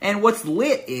here. And what's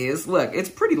lit is, look, it's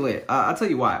pretty lit. I'll tell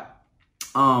you why.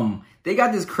 They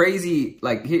got this crazy,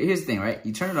 here's the thing, right?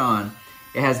 You turn it on.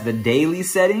 It has the daily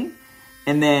setting,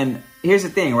 and then here's the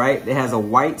thing, right? It has a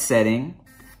white setting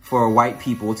for white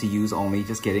people to use only.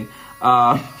 Just kidding.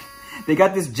 They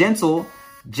got this gentle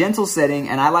gentle setting,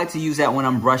 and I like to use that when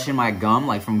I'm brushing my gum,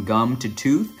 like from gum to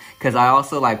tooth, because I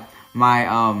also like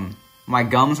my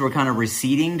gums were kind of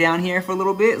receding down here for a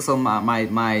little bit, so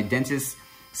my dentist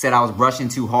said I was brushing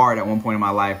too hard at one point in my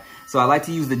life. So I like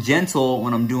to use the gentle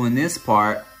when I'm doing this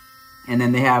part, and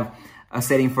then they have a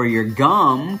setting for your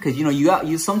gum, because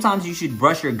you sometimes you should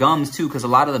brush your gums too, because a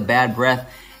lot of the bad breath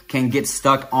can get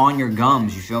stuck on your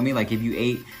gums. You feel me? Like if you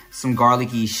ate some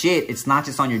garlicky shit, it's not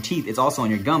just on your teeth, it's also on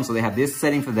your gums. So they have this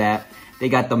setting for that. They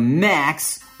got the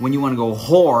max when you want to go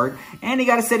hard, and they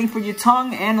got a setting for your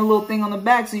tongue and a little thing on the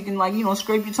back so you can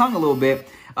scrape your tongue a little bit.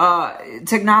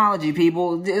 Technology,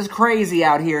 people, is crazy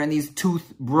out here in these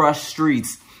toothbrush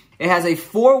streets. It has a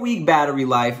 4-week battery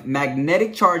life,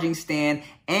 magnetic charging stand,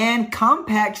 and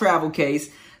compact travel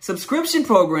case. Subscription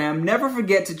program. Never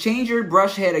forget to change your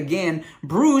brush head again.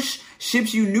 Brush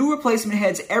ships you new replacement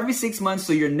heads every 6 months,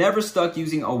 so you're never stuck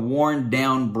using a worn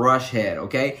down brush head,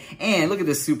 okay? And look at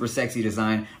this super sexy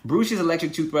design. Brush's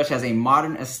electric toothbrush has a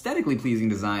modern, aesthetically pleasing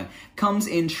design. Comes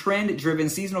in trend-driven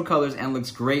seasonal colors and looks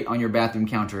great on your bathroom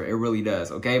counter. It really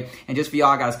does, okay? And just for y'all,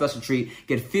 I got a special treat.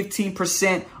 Get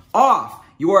 15% off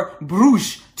your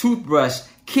Brush toothbrush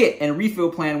kit and refill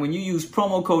plan when you use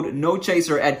promo code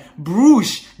NOCHASER at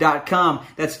brush.com.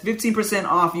 That's 15%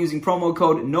 off using promo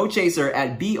code NOCHASER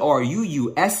at BRUUSH.com.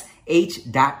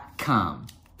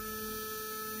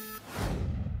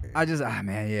 It's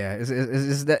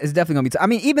definitely gonna be. I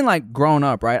mean, even like growing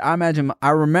up, right? I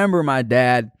remember my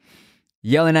dad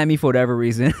yelling at me for whatever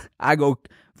reason. I go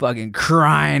fucking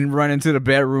crying, run into the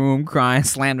bedroom, crying,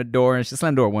 slam the door, and she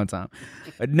slammed the door one time.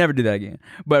 I'd never do that again.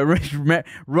 But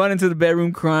run into the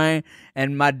bedroom crying,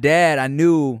 and my dad, I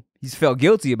knew he felt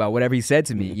guilty about whatever he said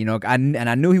to me, I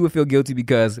knew he would feel guilty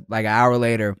because like an hour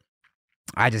later,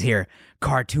 I just hear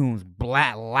cartoons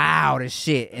black loud as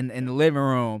shit in the living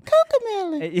room.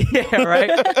 Cocomelon. Yeah, right.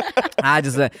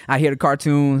 I hear the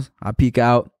cartoons. I peek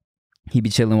out. He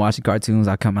be chilling, watching cartoons.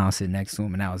 I come out, sit next to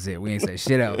him, and that was it. We ain't say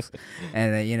shit else.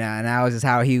 And then, and that was just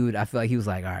how he would. I feel like he was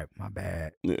like, "All right, my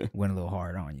bad. Yeah. Went a little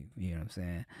hard on you." You know what I'm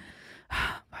saying?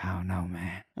 I don't know,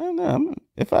 man. I don't know.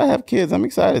 If I have kids, I'm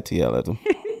excited to yell at them.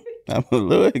 I'm a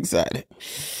little excited.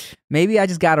 Maybe I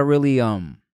just gotta really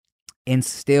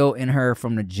instill in her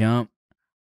from the jump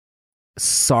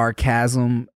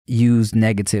sarcasm used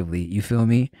negatively. You feel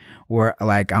me? Where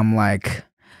like I'm like,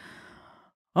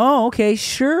 oh, okay,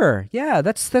 sure. Yeah,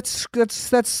 that's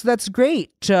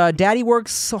great. Daddy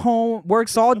works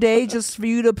all day just for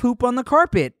you to poop on the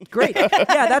carpet. Great.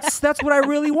 Yeah, that's what I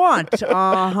really want.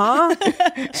 Uh-huh.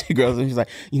 She grows up, she's like,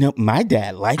 my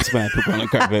dad likes when I poop on the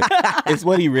carpet. It's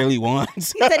what he really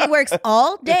wants. He said he works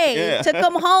all day to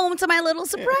come home to my little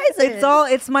surprises.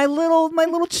 It's my little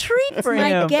treat for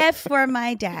him. My gift for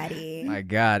my daddy. My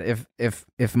God,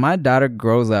 if my daughter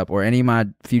grows up or any of my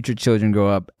future children grow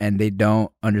up and they don't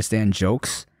understand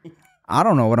jokes, I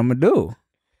don't know what I'm gonna do.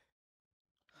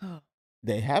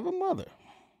 They have a mother.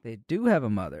 They do have a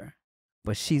mother,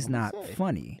 but she's not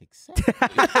funny. Exactly.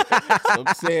 So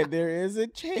I'm saying there is a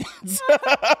chance.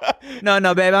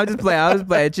 No, babe, I'm just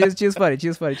playing. She was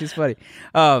funny.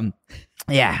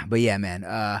 Yeah, but yeah,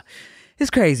 man.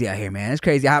 It's crazy out here, man. It's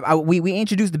crazy. We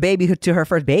introduced the baby to her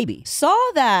first baby. Saw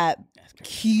that.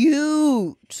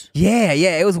 Cute. Yeah,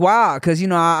 it was wild because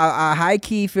I high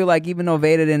key feel like even though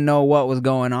Veda didn't know what was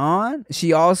going on,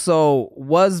 she also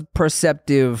was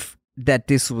perceptive that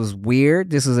this was weird.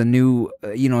 This is a new,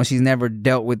 she's never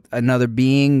dealt with another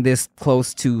being this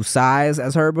close to size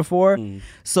as her before.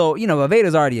 So,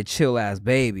 Veda's already a chill ass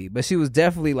baby, but she was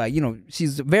definitely like,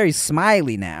 she's very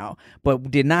smiley now, but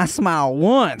did not smile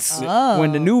once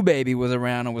when the new baby was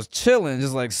around and was chilling,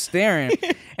 just like staring.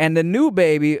 And the new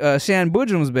baby, Shan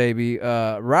Budrum's baby,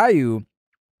 Ryu,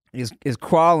 is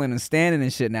crawling and standing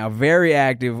and shit now, very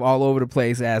active, all over the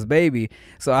place ass baby.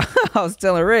 So I was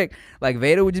telling Rick, like,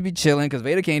 Veda would just be chilling because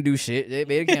Veda can't do shit.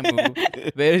 Veda can't move.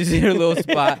 Veda's in her little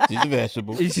spot. She's a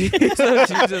vegetable. She's just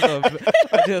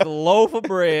a loaf of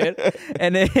bread.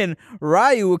 And then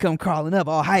Ryu would come crawling up,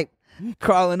 all hype,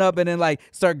 crawling up, and then like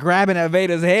start grabbing at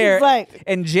Veda's hair.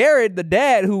 And Jared, the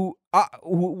dad, who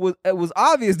was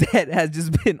obvious that has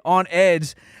just been on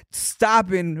edge,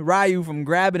 stopping Ryu from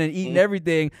grabbing and eating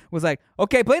everything, was like,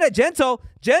 okay, play that gentle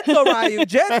Ryu,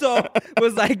 gentle.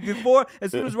 Was like before,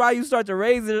 as soon as Ryu starts to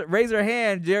raise her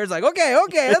hand, Jared's like, okay,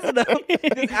 that's enough.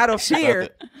 Just out of fear.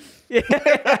 Yeah.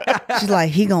 She's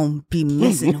like, he gonna be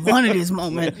missing one of these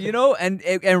moments.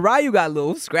 And Ryu got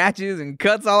little scratches and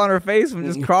cuts all on her face from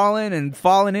just crawling and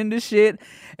falling into shit.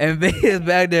 And Veda's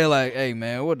back there like, hey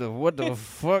man, what the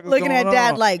fuck is looking going at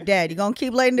Dad on? like, Dad, you gonna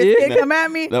keep letting this kid come at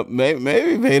me? No,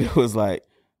 maybe Veda was like,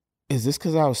 is this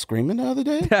because I was screaming the other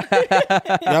day?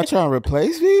 Y'all trying to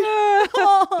replace me?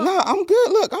 No, I'm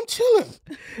good. Look, I'm chilling.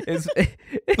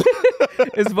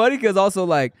 It's funny because also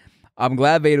like I'm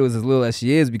glad Veda was as little as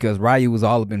she is because Ryu was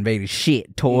all up in Veda's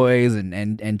shit, toys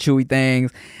and chewy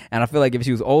things. And I feel like if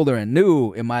she was older and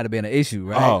new, it might have been an issue,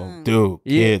 right? Oh, dude,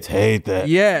 kids hate that.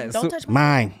 Yeah. Don't touch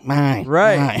mine. Right.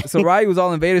 Mine. So Ryu was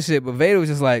all in Veda shit, but Veda was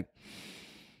just like,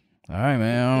 all right,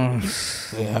 man.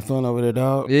 Yeah, have fun over there,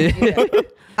 dog. Yeah.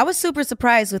 I was super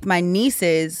surprised with my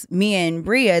nieces, Mia and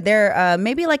Bria. They're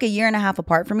maybe like a year and a half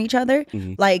apart from each other.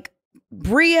 Mm-hmm. Like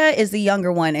Bria is the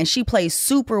younger one and she plays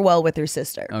super well with her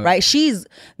sister, right?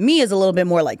 Mia's a little bit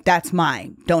more like, that's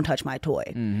mine. Don't touch my toy.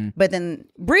 Mm-hmm. But then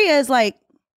Bria is like,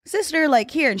 sister,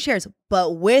 like here and shares.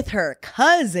 But with her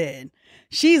cousin,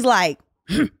 she's like,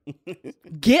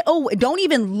 get away. Don't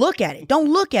even look at it. Don't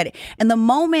look at it. And the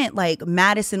moment like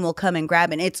Madison will come and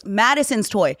grab it, it's Madison's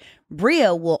toy.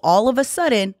 Bria will all of a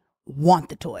sudden want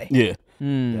the toy. Yeah,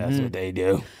 that's what they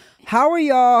do. How are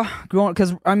y'all growing?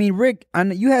 Because I mean, Rick, I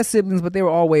know you had siblings, but they were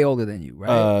all way older than you,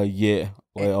 right? Yeah,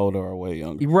 way older or way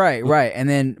younger. Right. And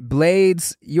then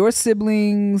Blades, your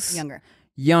siblings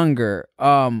younger.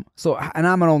 So, and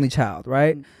I'm an only child,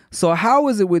 right? So, how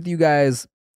was it with you guys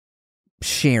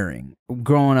sharing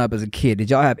growing up as a kid? Did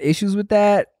y'all have issues with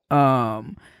that?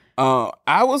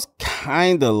 I was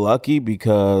kind of lucky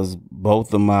because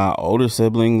both of my older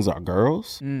siblings are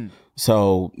girls.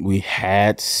 So we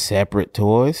had separate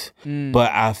toys.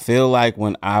 But I feel like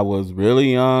when I was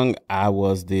really young, I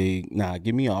was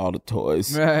give me all the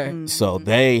toys. Right. So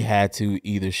they had to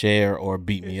either share or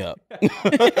beat me up.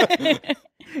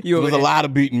 There was a lot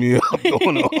of beating me up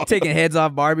going on. Taking heads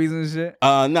off Barbies and shit?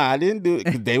 No, I didn't do it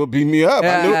because they would beat me up.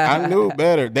 I knew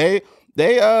better. They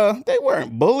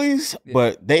weren't bullies,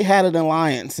 but they had an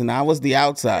alliance and I was the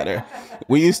outsider.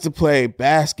 We used to play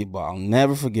basketball. I'll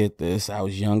never forget this. I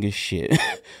was young as shit.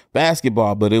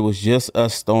 Basketball, but it was just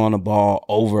us throwing a ball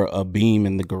over a beam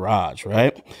in the garage,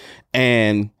 right?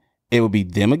 And it would be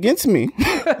them against me.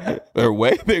 They're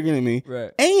way bigger than me.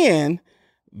 Right. And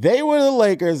they were the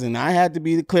Lakers and I had to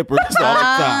be the Clippers all the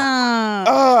time.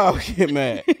 Oh, get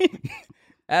mad.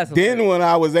 Then when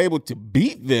I was able to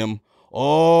beat them,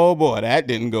 oh boy, that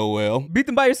didn't go well. Beat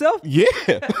them by yourself?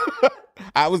 Yeah.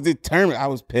 I was determined. I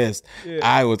was pissed.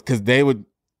 Yeah. Because they would.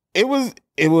 It was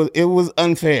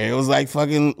unfair. It was like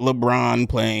fucking LeBron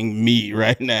playing me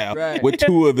right now with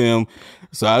two of them.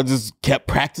 So I just kept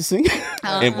practicing,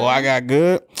 and boy, I got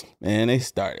good. Man, they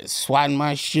started swatting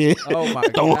my shit, throwing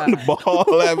the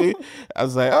ball at me. I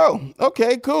was like, oh,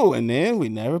 okay, cool. And then we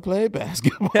never played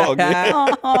basketball again.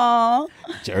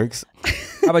 Jerks.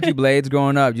 How about you, Blades,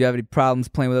 growing up? Do you have any problems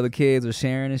playing with other kids or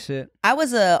sharing and shit? I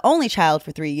was an only child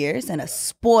for 3 years and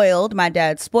my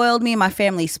dad spoiled me. My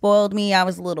family spoiled me. I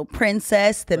was a little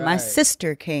princess. Then my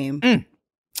sister came.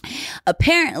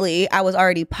 Apparently, I was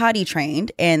already potty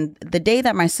trained. And the day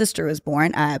that my sister was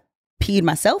born, I peed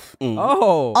myself.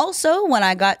 Oh. Also, when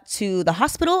I got to the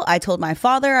hospital, I told my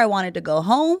father I wanted to go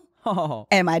home. Oh.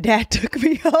 And my dad took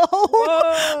me home.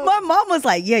 Whoa. My mom was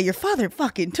like, yeah, your father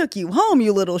fucking took you home,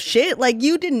 you little shit. Like,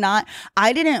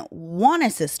 I didn't want a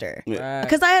sister.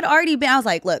 Because I had already I was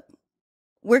like, look,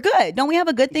 we're good. Don't we have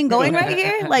a good thing going right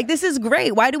here? Like, this is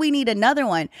great. Why do we need another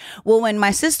one? Well, when my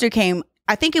sister came,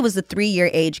 I think it was a 3-year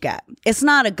age gap. It's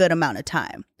not a good amount of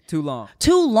time. Too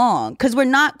long. Because we're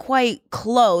not quite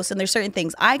close. And there's certain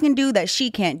things I can do that she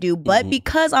can't do. But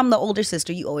because I'm the older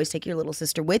sister, you always take your little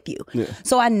sister with you. Yeah.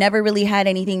 So I never really had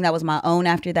anything that was my own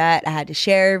after that. I had to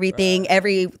share everything. Right.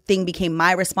 Everything became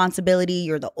my responsibility.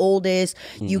 You're the oldest.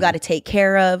 You got to take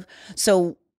care of.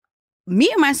 So me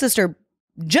and my sister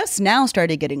just now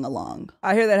started getting along.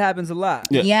 I hear that happens a lot.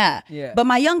 Yeah. But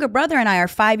my younger brother and I are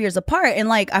 5 years apart, and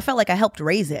like I felt like I helped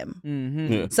raise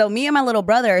him. So me and my little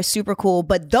brother are super cool,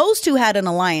 but those two had an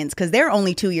alliance because they're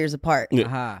only 2 years apart.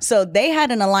 So they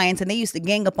had an alliance and they used to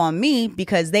gang up on me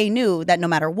because they knew that no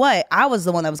matter what, I was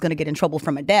the one that was going to get in trouble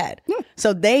from my dad.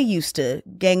 So they used to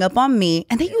gang up on me,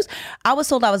 and I was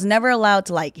told I was never allowed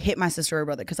to like hit my sister or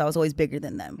brother because I was always bigger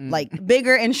than them, like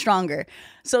bigger and stronger.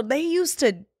 So they used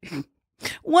to.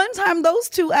 One time, those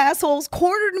two assholes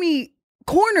cornered me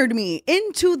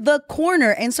into the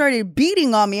corner and started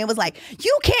beating on me. It was like,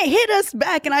 you can't hit us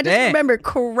back. And I just remember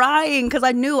crying because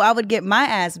I knew I would get my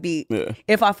ass beat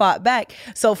if I fought back.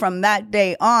 So from that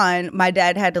day on, my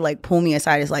dad had to like pull me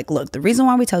aside. It's like, look, the reason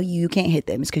why we tell you can't hit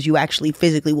them is because you actually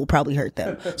physically will probably hurt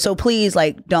them. So please,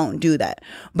 like, don't do that.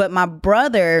 But my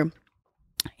brother,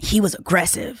 he was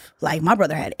aggressive. Like, my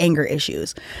brother had anger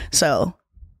issues. So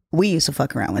we used to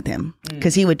fuck around with him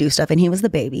because he would do stuff, and he was the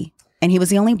baby and he was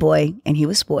the only boy and he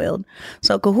was spoiled.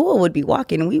 So Kahua would be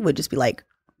walking and we would just be like,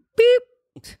 beep,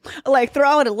 Like throw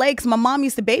out the lakes. My mom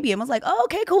used to baby him. I was like, oh,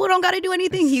 okay, cool. Don't got to do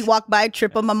anything. He walked by,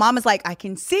 trip him. My mom is like, I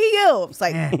can see you. It's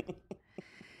like,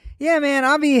 yeah, man.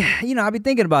 I'll be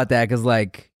thinking about that because,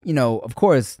 like, of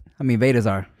course, I mean, Veda's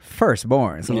our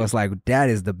firstborn, so it's like that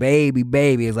is the baby.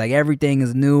 It's like everything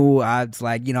is new. It's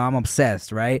like I'm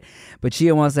obsessed, right? But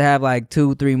Chia wants to have like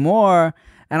 2, 3 more,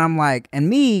 and I'm like, and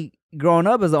me growing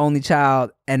up as the only child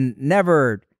and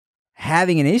never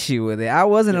having an issue with it. I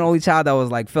wasn't an only child that was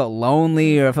like felt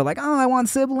lonely or felt like, oh, I want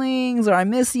siblings or I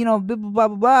miss, blah, blah, blah,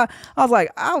 blah, blah. I was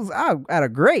like, I had a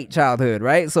great childhood,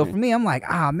 right? So for me, I'm like,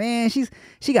 man,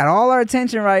 she got all our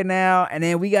attention right now, and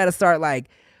then we got to start like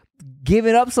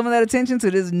giving up some of that attention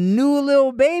to this new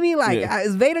little baby. Like,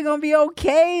 is Veda gonna be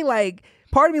okay? Like,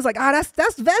 part of me is like, that's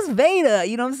Veda.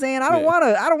 You know what I'm saying? I don't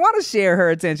want to share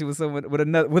her attention with someone with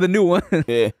a new one.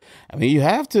 Yeah, I mean, you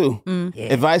have to.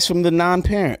 Advice from the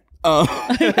non-parent.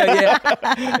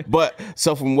 But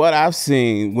so from what I've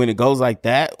seen, when it goes like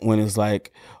that, when it's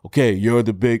like, okay, you're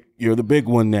the big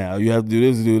one now, you have to do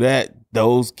this, do that,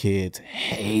 those kids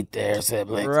hate their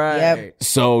siblings, right? Yep.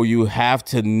 So you have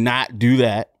to not do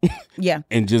that,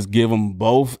 and just give them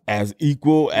both as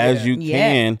equal as you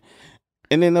can,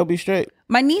 and then they'll be straight.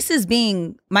 My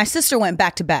sister went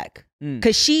back to back.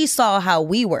 Because she saw how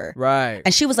we were. Right.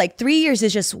 And she was like, 3 years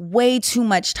is just way too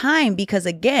much time because,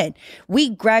 again,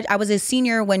 I was a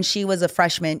senior when she was a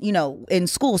freshman, in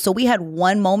school. So we had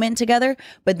one moment together,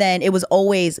 but then it was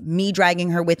always me dragging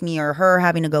her with me or her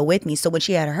having to go with me. So when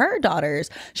she had her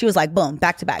daughters, she was like, boom,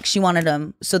 back to back. She wanted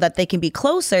them so that they can be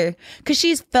closer because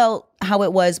she's felt how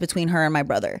it was between her and my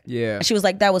brother. Yeah. And she was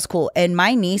like, that was cool. And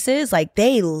my nieces, like,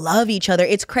 they love each other.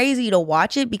 It's crazy to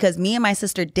watch it because me and my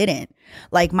sister didn't.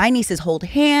 Like, my nieces hold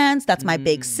hands. That's my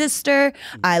big sister.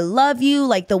 I love you.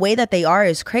 Like, the way that they are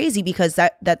is crazy because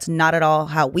that's not at all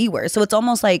how we were. So it's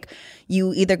almost like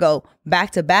you either go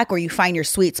back to back or you find your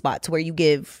sweet spot to where you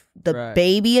give the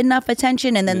baby enough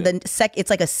attention, and then it's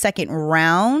like a second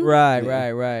round.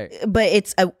 Right. But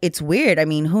it's weird. I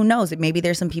mean, who knows? Maybe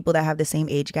there's some people that have the same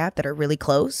age gap that are really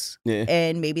close,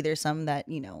 and maybe there's some that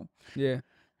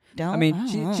don't. I mean,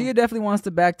 she definitely wants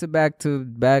to back them.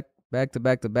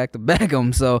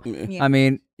 So I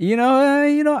mean,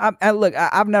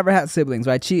 I've never had siblings,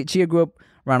 right? Chia grew up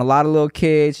around a lot of little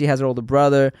kids. She has her older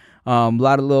brother, a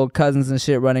lot of little cousins and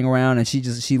shit running around, and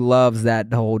she loves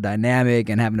that whole dynamic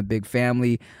and having a big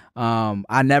family.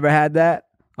 I never had that.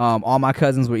 All my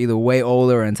cousins were either way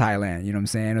older or in Thailand. You know what I'm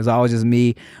saying? It was always just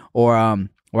me, or I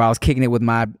was kicking it with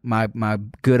my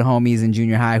good homies in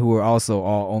junior high who were also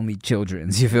all only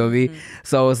children. You feel me?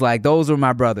 So it's like those were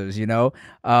my brothers,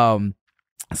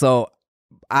 So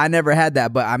I never had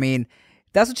that, but I mean,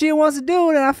 that's what Chia wants to do,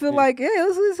 and I feel like,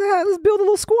 let's build a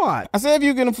little squad. I said if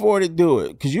you can afford it, do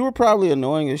it, because you were probably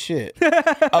annoying as shit.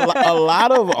 a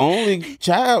lot of only kids,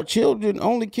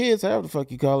 however the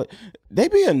fuck you call it, they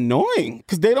be annoying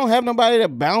because they don't have nobody to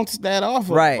bounce that off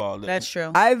of. Right, all day. That's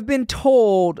true. I've been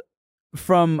told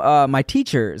from my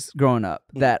teachers growing up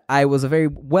that I was a very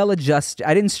well-adjusted.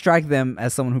 I didn't strike them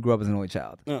as someone who grew up as an only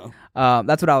child.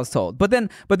 That's what I was told. But then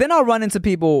I'll run into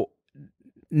people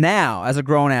now as a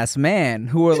grown-ass man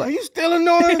who are like, are you still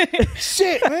annoying?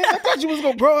 Shit, man, I thought you was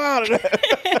gonna grow out of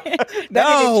that.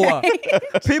 No,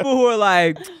 people who are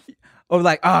like,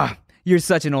 you're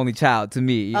such an only child to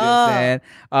me. You know what I'm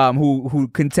saying? Who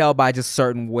can tell by just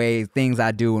certain ways, things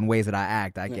I do and ways that I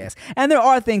act, I guess. And there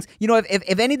are things,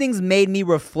 if anything's made me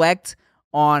reflect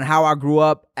on how I grew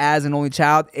up as an only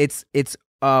child, it's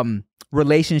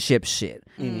relationship shit,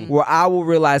 where I will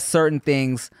realize certain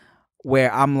things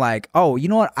where I'm like, oh, you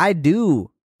know what? I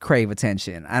do crave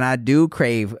attention and I do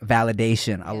crave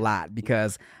validation a lot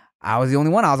because I was the only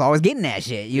one. I was always getting that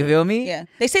shit. You feel me? Yeah.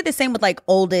 They say the same with like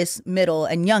oldest, middle,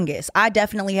 and youngest. I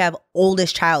definitely have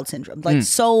oldest child syndrome. Like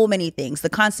so many things. The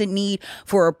constant need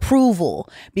for approval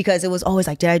because it was always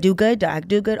like, did I do good? Did I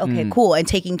do good? Okay, cool. And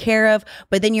taken care of.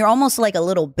 But then you're almost like a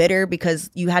little bitter because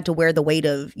you had to wear the weight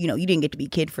of, you didn't get to be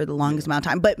kid for the longest amount of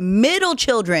time. But middle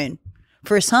children,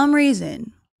 for some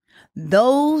reason,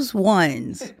 those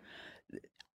ones,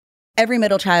 every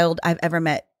middle child I've ever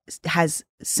met has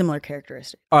similar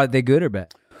characteristics. Are they good or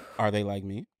bad? Are they like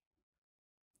me?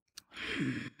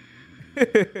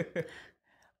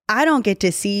 I don't get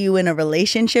to see you in a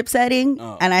relationship setting,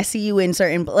 and I see you in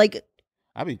certain, like,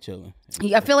 I be chilling.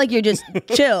 I feel like you're just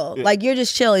chill. Like, you're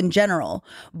just chill in general.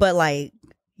 But, like,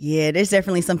 yeah, there's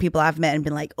definitely some people I've met and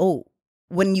been like, oh,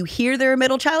 when you hear they're a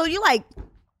middle child, you're like,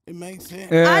 it makes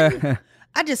sense.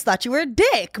 I just thought you were a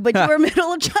dick, but you were a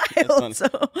middle child. So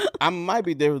I might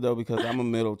be different though because I'm a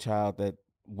middle child that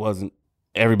wasn't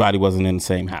everybody wasn't in the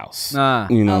same house. You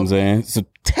know what I'm saying? So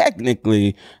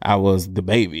technically, I was the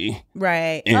baby.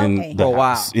 Right. In the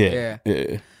house. Wow.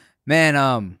 Yeah.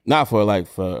 Man, not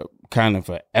for kind of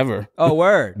forever. Oh,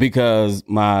 word. Because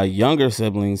my younger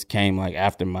siblings came like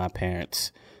after my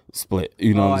parents split.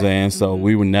 You know what I'm saying? So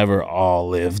we were never all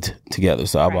lived together.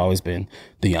 So I've always been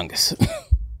the youngest.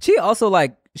 She also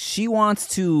like she's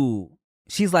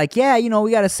like, yeah, you know,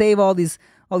 we got to save all these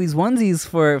onesies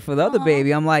for the other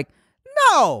baby. I'm like,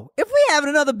 no, if we having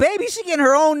another baby, she getting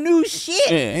her own new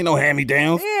shit. Yeah, ain't no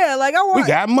hand-me-downs. Yeah, like we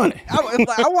got money.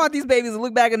 I want these babies to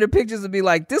look back in their pictures and be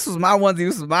like, this was my onesie,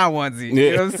 this was my onesie.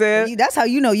 You know what I'm saying? That's how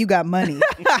you know you got money.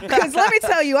 Because let me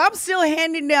tell you, I'm still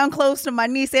handing down clothes to my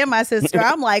niece and my sister.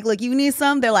 I'm like, look, you need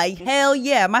some? They're like, hell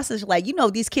yeah. My sister's like, you know,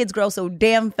 these kids grow so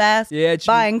damn fast. Yeah, true.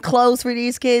 Buying clothes for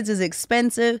these kids is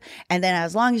expensive. And then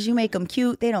as long as you make them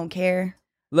cute, they don't care.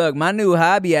 Look, my new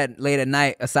hobby late at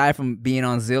night, aside from being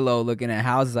on Zillow looking at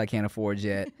houses I can't afford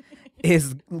yet,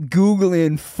 is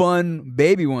Googling fun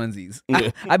baby onesies.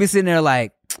 I be sitting there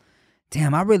like,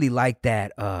 damn, I really like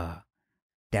that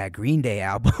Green Day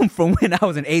album from when I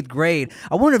was in 8th grade.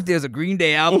 I wonder if there's a Green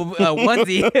Day album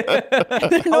onesie.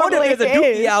 I wonder if there's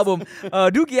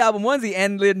a Dookie album onesie,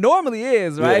 and it normally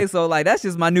is, right? Yeah. So like that's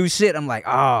just my new shit. I'm like,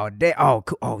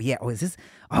 is this?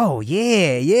 Oh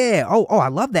yeah. Oh, I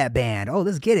love that band. Oh,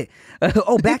 let's get it.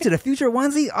 Back to the Future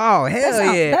onesie. Oh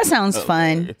hell yeah, that sounds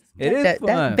fun. It is fun.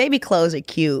 That baby clothes are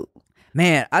cute.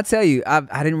 Man, I tell you, I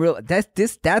didn't realize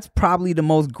that's probably the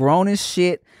most grownest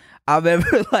shit I've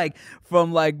ever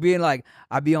from being like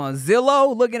I be on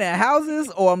Zillow looking at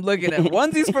houses, or I'm looking at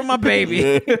onesies for my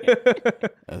baby.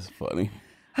 That's funny.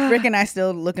 Rick and I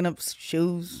still looking up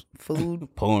shoes, food,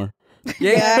 porn.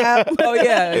 Yeah. Oh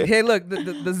yeah. Hey, look, the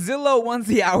Zillow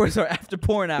onesie hours are after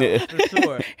porn hours for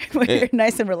sure. When you're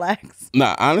nice and relaxed.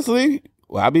 Nah, honestly,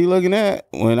 what I be looking at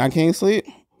when I can't sleep,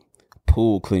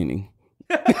 pool cleaning.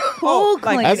 Pool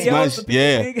cleaning. That's my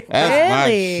my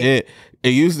shit. It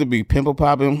used to be pimple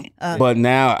popping, but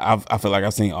now I feel like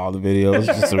I've seen all the videos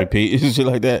just to repeat shit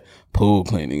like that. Pool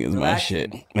cleaning is my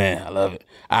shit. Man, I love it.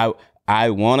 I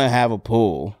want to have a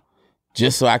pool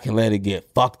just so I can let it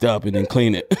get fucked up and then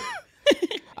clean it.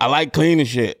 I like cleaning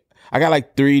shit. I got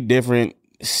like 3 different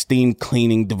steam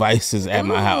cleaning devices at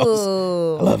my house.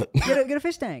 I love it. Get a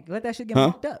fish tank. Let that shit get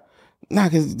fucked up. Nah,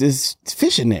 because there's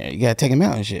fish in there. You gotta take them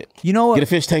out and shit. You know what? Get a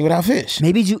fish tank without fish.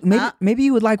 Maybe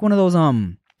you would like one of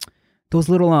those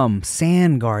little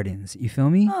sand gardens. You feel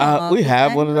me? We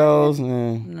have one of those. They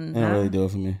don't really do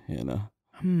it for me. You know.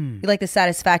 You like the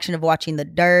satisfaction of watching the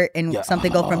dirt and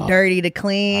something go from dirty to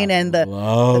clean,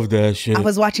 love that shit. I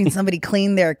was watching somebody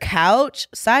clean their couch.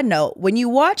 Side note: when you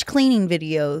watch cleaning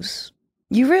videos,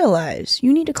 you realize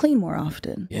you need to clean more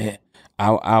often. Yeah,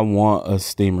 I want a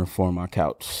steamer for my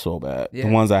couch so bad. Yeah.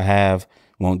 The ones I have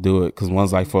won't do it because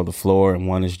one's like for the floor and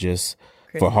one is just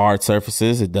for hard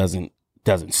surfaces. It doesn't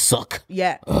suck.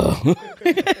 Yeah.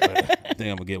 I think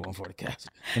I'm gonna get one for the couch.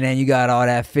 And then you got all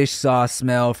that fish sauce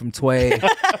smell from Tway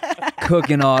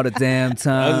cooking all the damn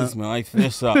time. Doesn't smell like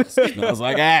fish sauce. It smells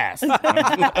like ass.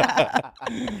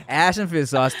 Ash and fish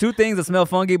sauce. 2 things that smell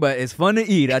funky, but it's fun to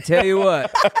eat. I tell you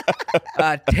what.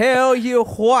 I tell you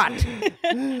what.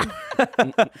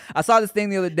 I saw this thing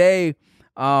the other day.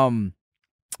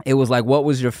 It was like, what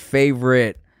was your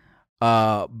favorite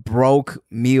broke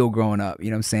meal growing up? You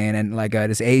know what I'm saying? And like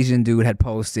this Asian dude had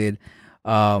posted,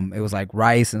 it was like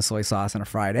rice and soy sauce and a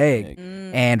fried egg.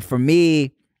 And for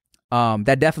me,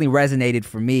 that definitely resonated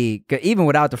for me. Even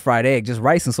without the fried egg, just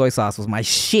rice and soy sauce was my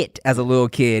shit as a little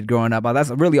kid growing up.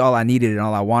 That's really all I needed and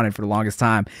all I wanted for the longest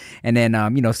time. And then,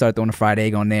 started throwing the fried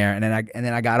egg on there. And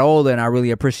then I got older and I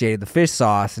really appreciated the fish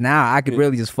sauce. Now I could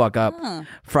really just fuck up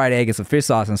fried egg and some fish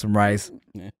sauce and some rice.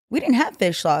 We didn't have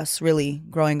fish sauce really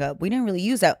growing up. We didn't really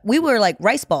use that. We were like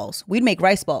rice balls. We'd make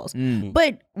rice balls.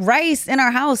 But rice in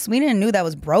our house, we didn't know that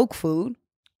was broke food.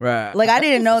 Right. Like I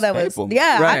didn't know that was.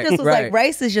 Yeah, right, I just was like,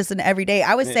 rice is just an everyday.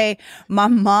 I would say my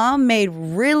mom made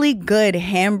really good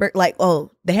hamburger,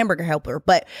 the hamburger helper,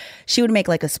 but she would make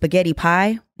like a spaghetti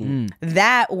pie.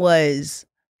 That was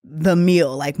the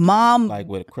meal. Like mom, like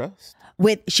with a crust.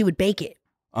 She would bake it.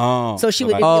 Oh, so she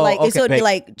would so it'd be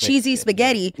like cheesy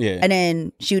spaghetti, and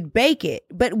then she would bake it.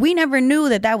 But we never knew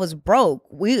that was broke.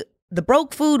 The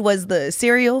broke food was the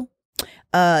cereal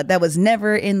that was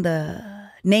never in the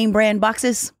name brand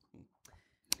boxes,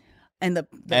 and the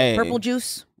purple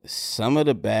juice. Some of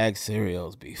the bag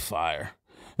cereals be fire.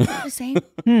 The same.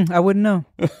 I wouldn't know.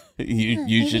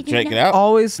 you should check it out.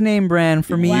 Always name brand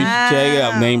for me. Wow. You should check it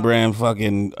out. Name brand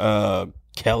fucking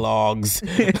Kellogg's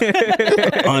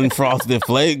unfrosted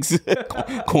flakes,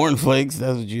 corn flakes.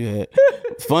 That's what you had.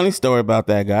 Funny story about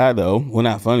that guy, though. Well,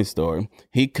 not funny story.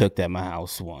 He cooked at my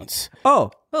house once.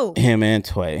 Oh, Who? Him and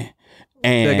Tway.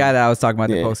 And the guy that I was talking about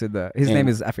that yeah. posted his name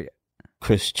is, I forget.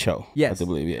 Chris Cho. Yes. I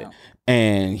believe, yeah.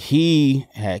 And he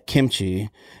had kimchi,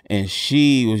 and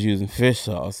she was using fish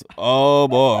sauce. Oh,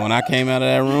 boy. When I came out of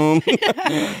that room,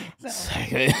 it's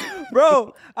like,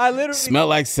 Bro, I literally smelled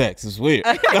like sex. It's weird.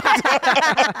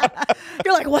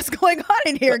 You're like, what's going on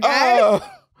in here, guys?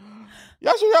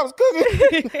 Y'all sure y'all was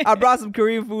cooking? I brought some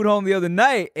Korean food home the other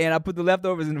night, and I put the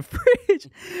leftovers in the fridge.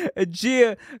 And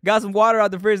Gia got some water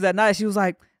out the fridge that night. She was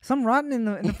like, "Something rotten in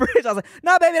the fridge." I was like,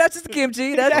 "No, baby, that's just the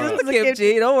kimchi. That's just the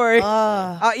kimchi. Don't worry.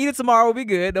 I'll eat it tomorrow. We'll be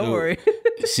good. Don't worry."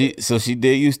 She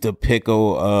did used to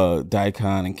pickle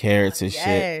daikon and carrots and shit.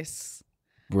 Yes.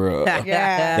 Bro.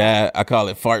 Yeah. That I call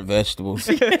it fart vegetables.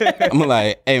 I'm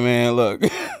like, hey man, look,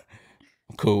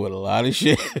 I'm cool with a lot of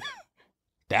shit.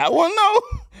 That one though?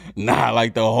 Nah,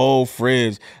 like the whole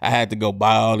fridge. I had to go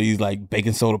buy all these like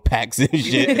baking soda packs and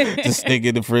shit to stick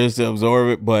in the fridge to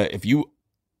absorb it. But if you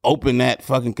open that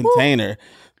fucking container,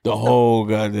 the whole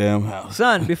goddamn house.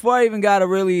 Son, before I even got a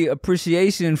really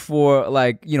appreciation for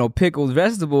like, pickled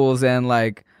vegetables and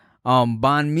like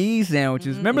banh mi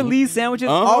sandwiches. Remember Lee's sandwiches?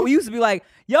 Oh, we used to be like,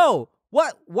 yo,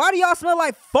 what? Why do y'all smell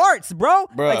like farts, bro?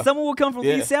 Bruh. Like someone would come from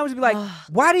Lee's sandwiches and be like,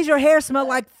 why does your hair smell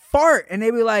like fart? And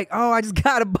they'd be like, oh, I just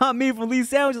got a banh mi from Lee's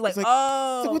sandwiches. Like,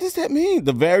 oh. What does that mean?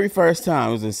 The very first time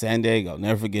I was in San Diego.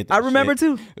 Never forget that. I remember shit.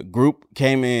 too. A group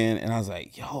came in and I was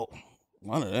like, yo,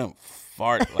 one of them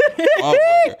fart like a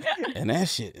motherfucker. And that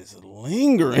shit is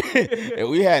lingering. And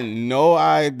we had no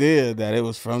idea that it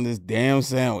was from this damn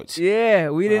sandwich. Yeah,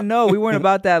 we didn't know. We weren't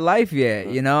about that life yet.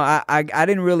 I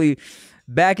didn't really.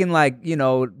 Back in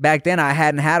back then I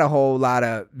hadn't had a whole lot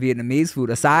of Vietnamese food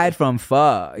aside from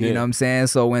pho. You know what I'm saying?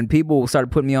 So when people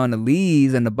started putting me on the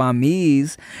Lees and the banh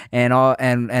mi's and all,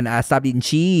 and I stopped eating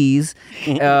cheese,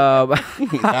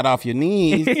 got off your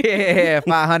knees. Yeah,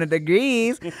 500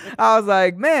 degrees. I was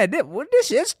like, man, this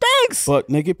shit stinks. Butt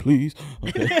naked, please.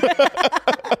 Okay.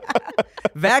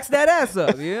 Vax that ass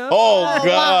up. Yeah. Oh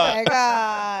My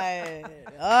God,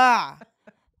 God.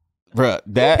 bruh,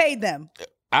 Who paid them?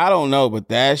 I don't know, but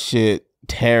that shit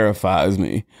terrifies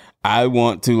me. I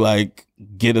want to like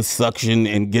get a suction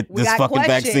and get this fucking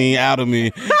vaccine out of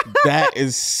me. That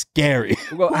is scary.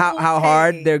 Well, how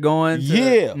hard they're going to,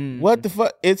 yeah. What the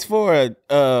fuck? It's for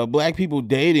a black people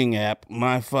dating app.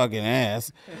 My fucking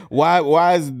ass.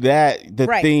 Why is that the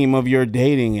theme of your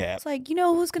dating app? It's like,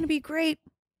 who's gonna be great?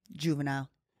 Juvenile.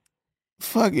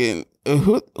 Fucking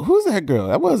who's that girl?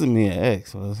 That wasn't me, an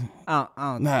ex, was it? I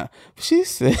don't know. Nah, she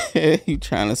said you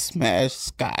trying to smash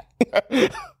Scott.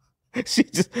 She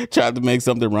just tried to make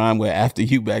something rhyme with after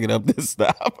you back it up this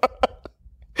stop.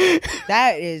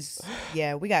 That is,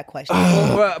 we got questions.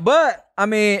 But I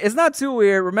mean, it's not too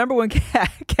weird. Remember when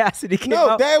Cassidy came out?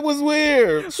 No, that was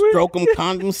weird. Stroke 'em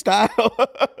condom style.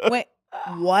 Wait,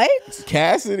 what?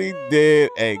 Cassidy did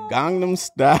a Gangnam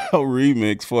Style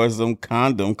remix for some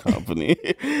condom company.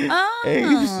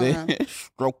 And you said,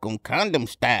 stroke 'em condom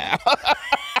style.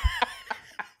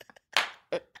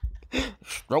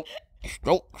 Stroke.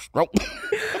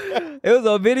 It was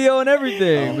a video and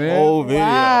everything, man. Whole video.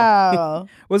 Wow.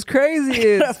 What's crazy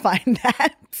is Find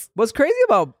that. what's crazy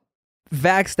about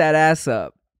Vax That Ass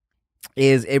Up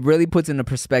is it really puts into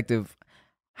perspective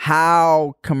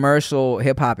how commercial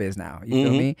hip hop is now. You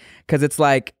feel me? Because it's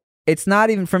like, it's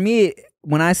not even, for me,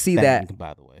 when I see that.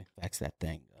 By the way, Vax that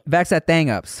thing up. Vax That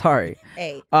Thing Up, sorry.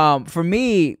 Hey. For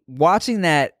me, watching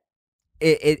that,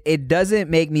 it doesn't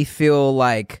make me feel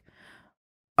like,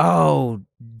 oh,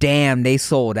 damn, they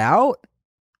sold out.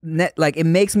 Like, it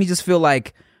makes me just feel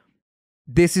like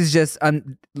this is just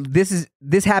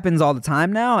this happens all the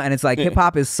time now, and it's like hip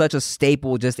hop is such a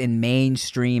staple just in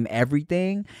mainstream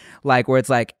everything. Like, where it's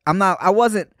like I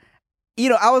wasn't,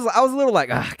 I was a little like,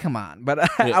 come on, but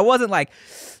I wasn't like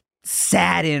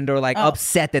saddened or like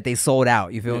upset that they sold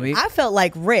out. You feel me? I felt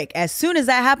like Rick. As soon as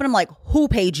that happened, I'm like, who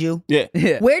paid you? Yeah.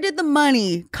 Where did the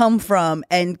money come from?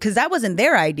 And because that wasn't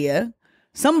their idea.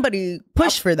 Somebody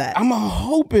pushed for that. I'm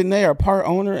hoping they are part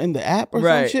owner in the app or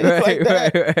some shit right, like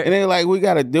that. right. And they're like, we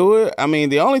got to do it. I mean,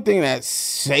 the only thing that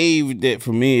saved it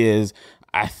for me is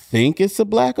I think it's a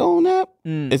black-owned app.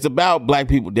 It's about black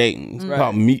people dating. It's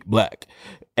called Meet Black.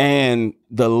 And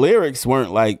the lyrics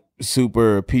weren't like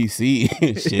super PC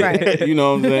and shit. Right. You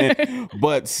know what I'm saying?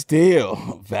 But still,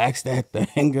 vax that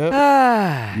thing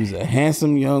up. He's a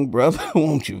handsome young brother.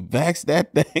 Won't you vax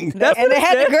that thing up? And they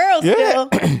had the girls still.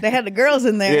 They had the girls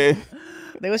in there. Yeah.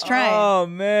 They was trying. Oh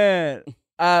man.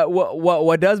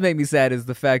 What does make me sad is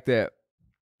the fact that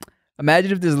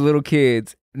imagine if there's little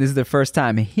kids and this is their first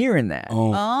time hearing that.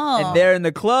 Oh. And they're in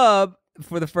the club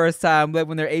for the first time, like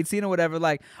when they're 18 or whatever,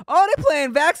 like, oh, they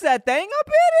playing Vax that thing up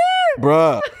in here,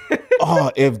 bruh.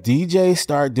 Oh, if DJs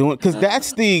start doing, because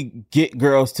that's the get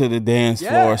girls to the dance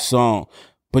floor song.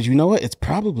 But you know what? It's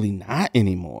probably not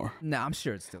anymore. No, I'm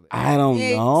sure it's still. I don't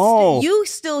know. You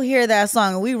still hear that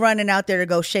song, and we running out there to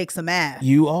go shake some ass.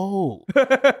 You old.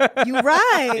 You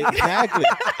right. Exactly.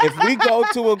 If we go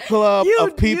to a club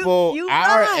of people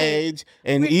our age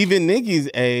and even Nikki's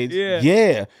age,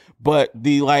 yeah. But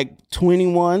the like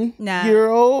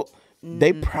 21-year-old,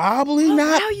 they probably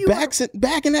not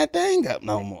backing that thing up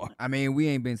no more. I mean, we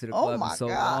ain't been to the club in so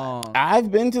long.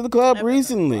 I've been to the club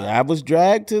recently. I was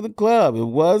dragged to the club. It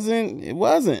wasn't. It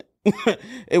wasn't,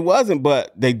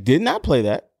 but they did not play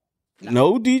that.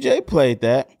 No DJ played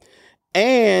that.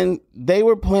 And they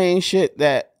were playing shit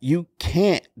that you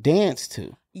can't dance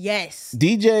to. Yes.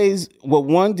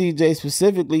 One DJ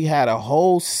specifically had a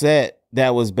whole set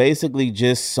that was basically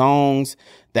just songs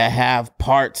that have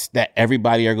parts that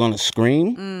everybody are going to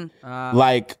scream.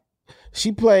 Like,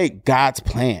 she played God's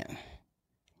Plan.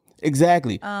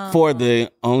 Exactly. For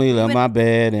the only love my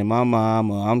bed and my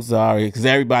mama, I'm sorry. Because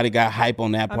everybody got hype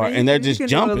on that part. And they're just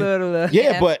jumping.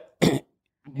 Yeah, but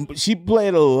she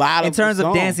played a lot in terms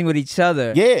of dancing with each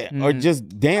other. Yeah, or just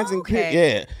dancing. Okay.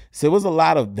 Yeah. So it was a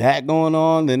lot of that going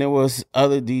on. Then there was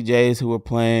other DJs who were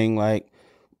playing, like,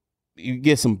 you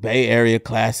get some Bay Area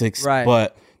classics. Right.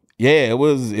 But yeah, it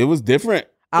was different.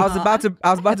 I was about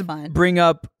to bring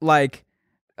up, like,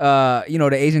 the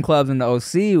Asian clubs in the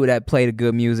OC that played a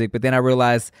good music, but then I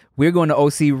realized we're going to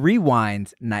OC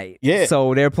Rewind night. Yeah.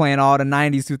 So they're playing all the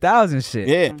 90s, 2000s shit.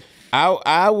 Yeah.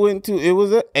 I went to, it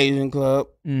was an Asian club.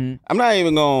 I'm not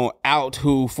even going to out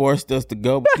who forced us to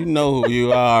go, but you know who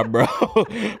you are, bro.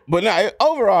 But no,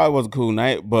 overall, it was a cool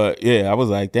night. But yeah, I was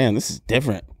like, damn, this is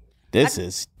different. This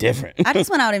is different. I just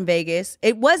went out in Vegas.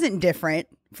 It wasn't different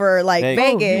for like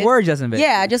Vegas. Oh, you were just in Vegas.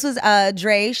 Yeah, just was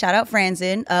Dre, shout out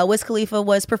Franzen. Wiz Khalifa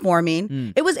was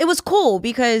performing. It was cool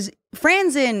because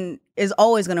Franzen is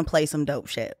always gonna play some dope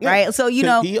shit, right? So you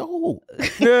know, he old.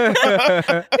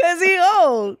 Because he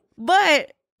old.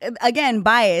 But again,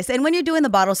 bias. And when you're doing the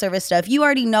bottle service stuff, you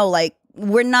already know, like,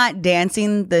 we're not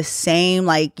dancing the same.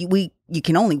 Like, you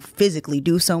can only physically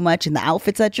do so much in the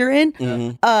outfits that you're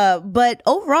in. But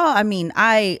overall, I mean,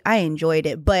 I enjoyed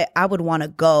it, but I would want to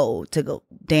go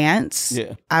dance.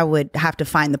 Yeah. I would have to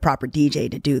find the proper DJ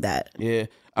to do that. Yeah.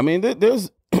 I mean, there's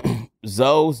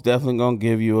Zoe's definitely going to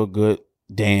give you a good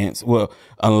dance. Well,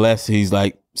 unless he's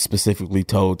like specifically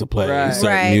told to play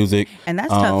certain music. And that's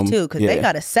tough too, because they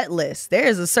got a set list.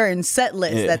 There's a certain set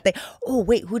list that they, who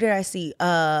did I see?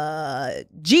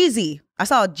 Jeezy. I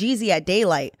saw Jeezy at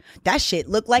Daylight. That shit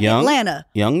looked like Atlanta.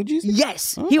 Young Jeezy?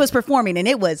 Yes. He was performing and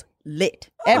it was lit.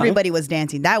 Everybody was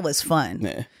dancing. That was fun.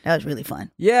 Yeah. That was really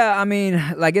fun. Yeah, I mean,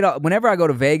 like, whenever I go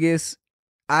to Vegas,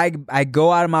 I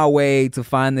go out of my way to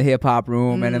find the hip hop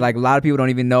room, and like a lot of people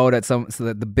don't even know that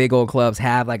that the big old clubs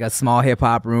have like a small hip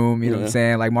hop room. You know what I'm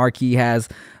saying? Like Marquee has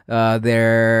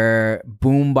their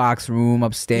boombox room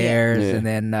upstairs, and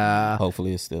then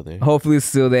hopefully it's still there. Hopefully it's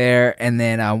still there, and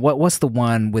then what's the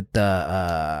one with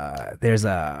the there's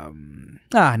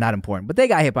not important, but they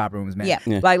got hip hop rooms, man. Yeah.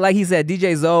 Like he said,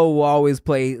 DJ Zoe will always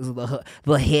play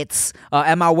the hits.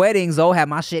 At my wedding, Zoe had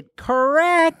my shit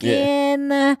cracking.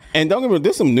 Yeah. And don't get me wrong,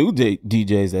 there's some new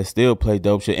DJs that still play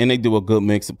dope shit, and they do a good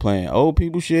mix of playing old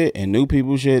people shit and new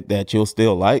people shit that you'll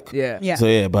still like. Yeah. So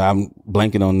yeah, but I'm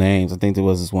blanking on names. I think there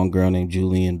was this one girl named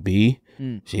Julian B.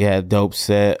 She had a dope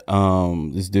set.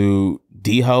 This dude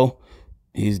D-Ho,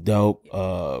 he's dope.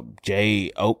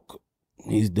 Jay Oak,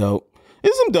 he's dope.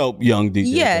 There's some dope young DJs.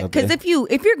 Yeah, because if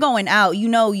you're going out, you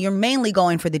know you're mainly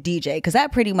going for the DJ, because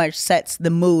that pretty much sets the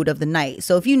mood of the night.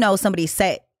 So if you know somebody's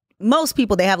set, most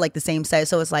people, they have like the same set,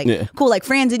 so it's like cool. Like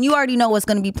Friends, and you already know what's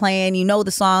going to be playing. You know the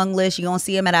song list. You're going to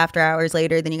see them at after hours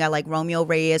later. Then you got like Romeo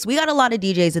Reyes. We got a lot of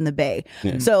DJs in the Bay,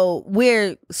 so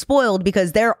we're spoiled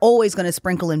because they're always going to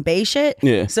sprinkle in Bay shit.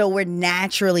 Yeah. So we're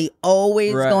naturally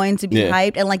always going to be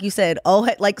hyped. And like you said,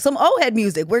 like some O-head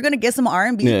music. We're going to get some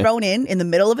R&B thrown in the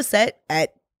middle of a set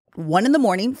at 1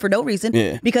 a.m. for no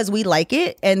reason because we like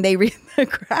it and they read the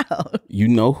crowd. You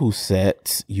know who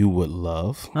sets you would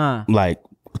love? Like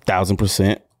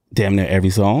 1,000%, damn near every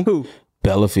song. Who?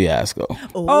 Bella Fiasco.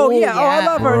 Oh yeah. Oh, I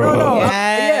love her. No.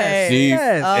 Yes.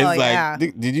 It's like,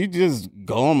 did you just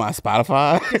go on my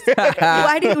Spotify?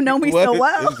 Why do you know me so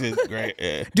well? It's just great.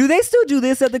 Yeah. Do they still do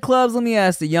this at the clubs? Let me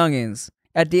ask the youngins.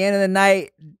 At the end of the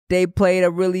night, they played a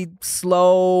really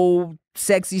slow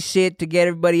sexy shit to get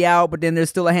everybody out, but then there's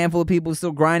still a handful of people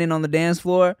still grinding on the dance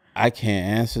floor? I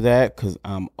can't answer that because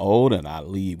I'm old and I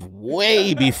leave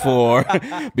way before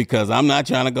because I'm not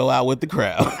trying to go out with the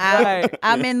crowd.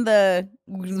 I'm in the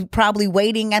probably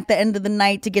waiting at the end of the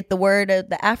night to get the word of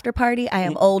the after party. I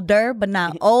am older, but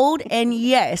not old. And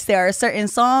yes, there are certain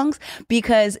songs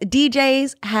because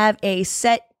DJs have a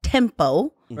set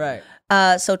tempo. Right.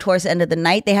 So towards the end of the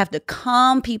night, they have to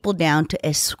calm people down to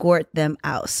escort them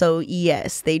out. So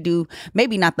yes, they do.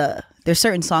 Maybe not there's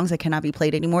certain songs that cannot be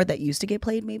played anymore that used to get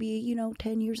played maybe,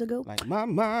 10 years ago. Like my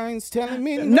mind's telling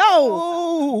me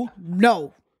no.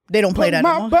 They don't play that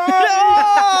anymore.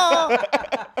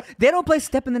 They don't play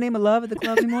Step in the Name of Love at the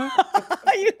club anymore?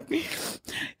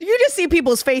 You just see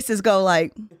people's faces go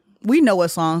like, we know what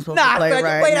song's supposed to play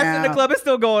right play now. That's in the club. It's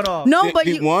still going on. No, but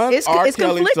it's R.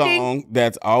 Kelly conflicting. song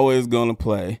that's always gonna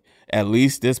play. At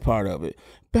least this part of it.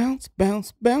 Bounce,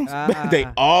 bounce, bounce. They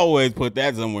always put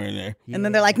that somewhere in there. And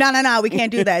then they're like, no, we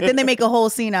can't do that. Then they make a whole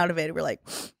scene out of it. We're like,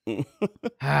 man,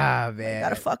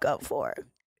 gotta fuck up for it.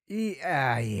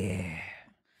 Yeah.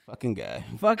 Fucking guy.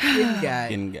 Fucking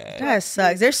guy. That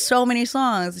sucks. There's so many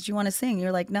songs that you want to sing.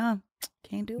 You're like, nah,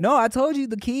 can't do it. No, I told you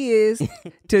the key is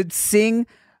to sing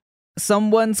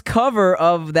someone's cover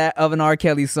of an R.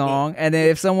 Kelly song, and then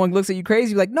if someone looks at you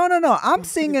crazy, you're like, no, I'm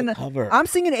singing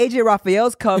AJ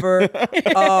Raphael's cover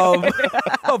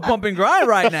of Bump and Grind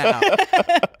right now,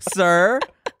 sir.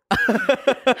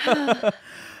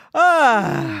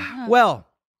 Well,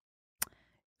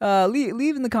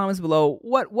 leave in the comments below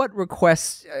what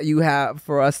requests you have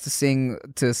for us to sing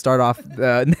to start off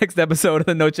the next episode of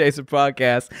the No Chaser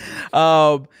podcast.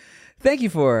 Thank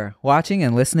you for watching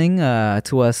and listening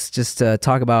to us just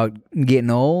talk about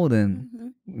getting old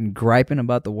and griping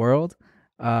about the world.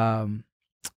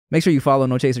 Make sure you follow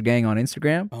No Chaser Gang on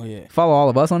Instagram. Oh, yeah. Follow all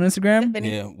of us on Instagram.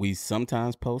 Yeah, we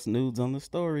sometimes post nudes on the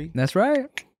story. That's right.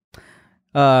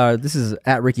 This is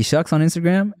at Ricky Shucks on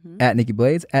Instagram, at Nikki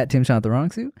Blades, at Tim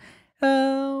Chantarangsu.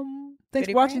 Thanks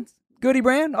for watching. Goody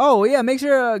Brand. Oh yeah, make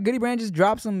sure Goody Brand just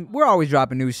drops some. We're always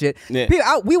dropping new shit.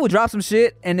 Yeah. We will drop some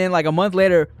shit, and then like a month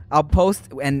later, I'll post,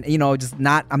 and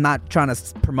I'm not trying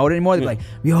to promote it anymore. They're like,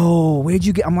 yo, where'd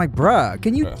you get? I'm like, bruh,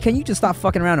 can you just stop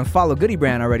fucking around and follow Goody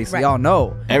Brand already, so y'all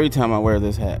know. Every time I wear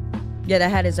this hat. Yeah, that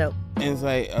hat is dope. And it's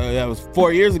like, that was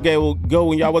 4 years ago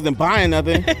when y'all wasn't buying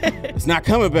nothing. It's not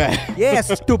coming back. Yeah,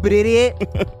 stupid idiot.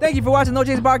 Thank you for watching No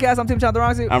Chaser Podcast. I'm Tim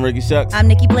Chantarangsu. I'm Ricky Shucks. I'm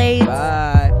Nikki Blades.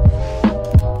 Bye.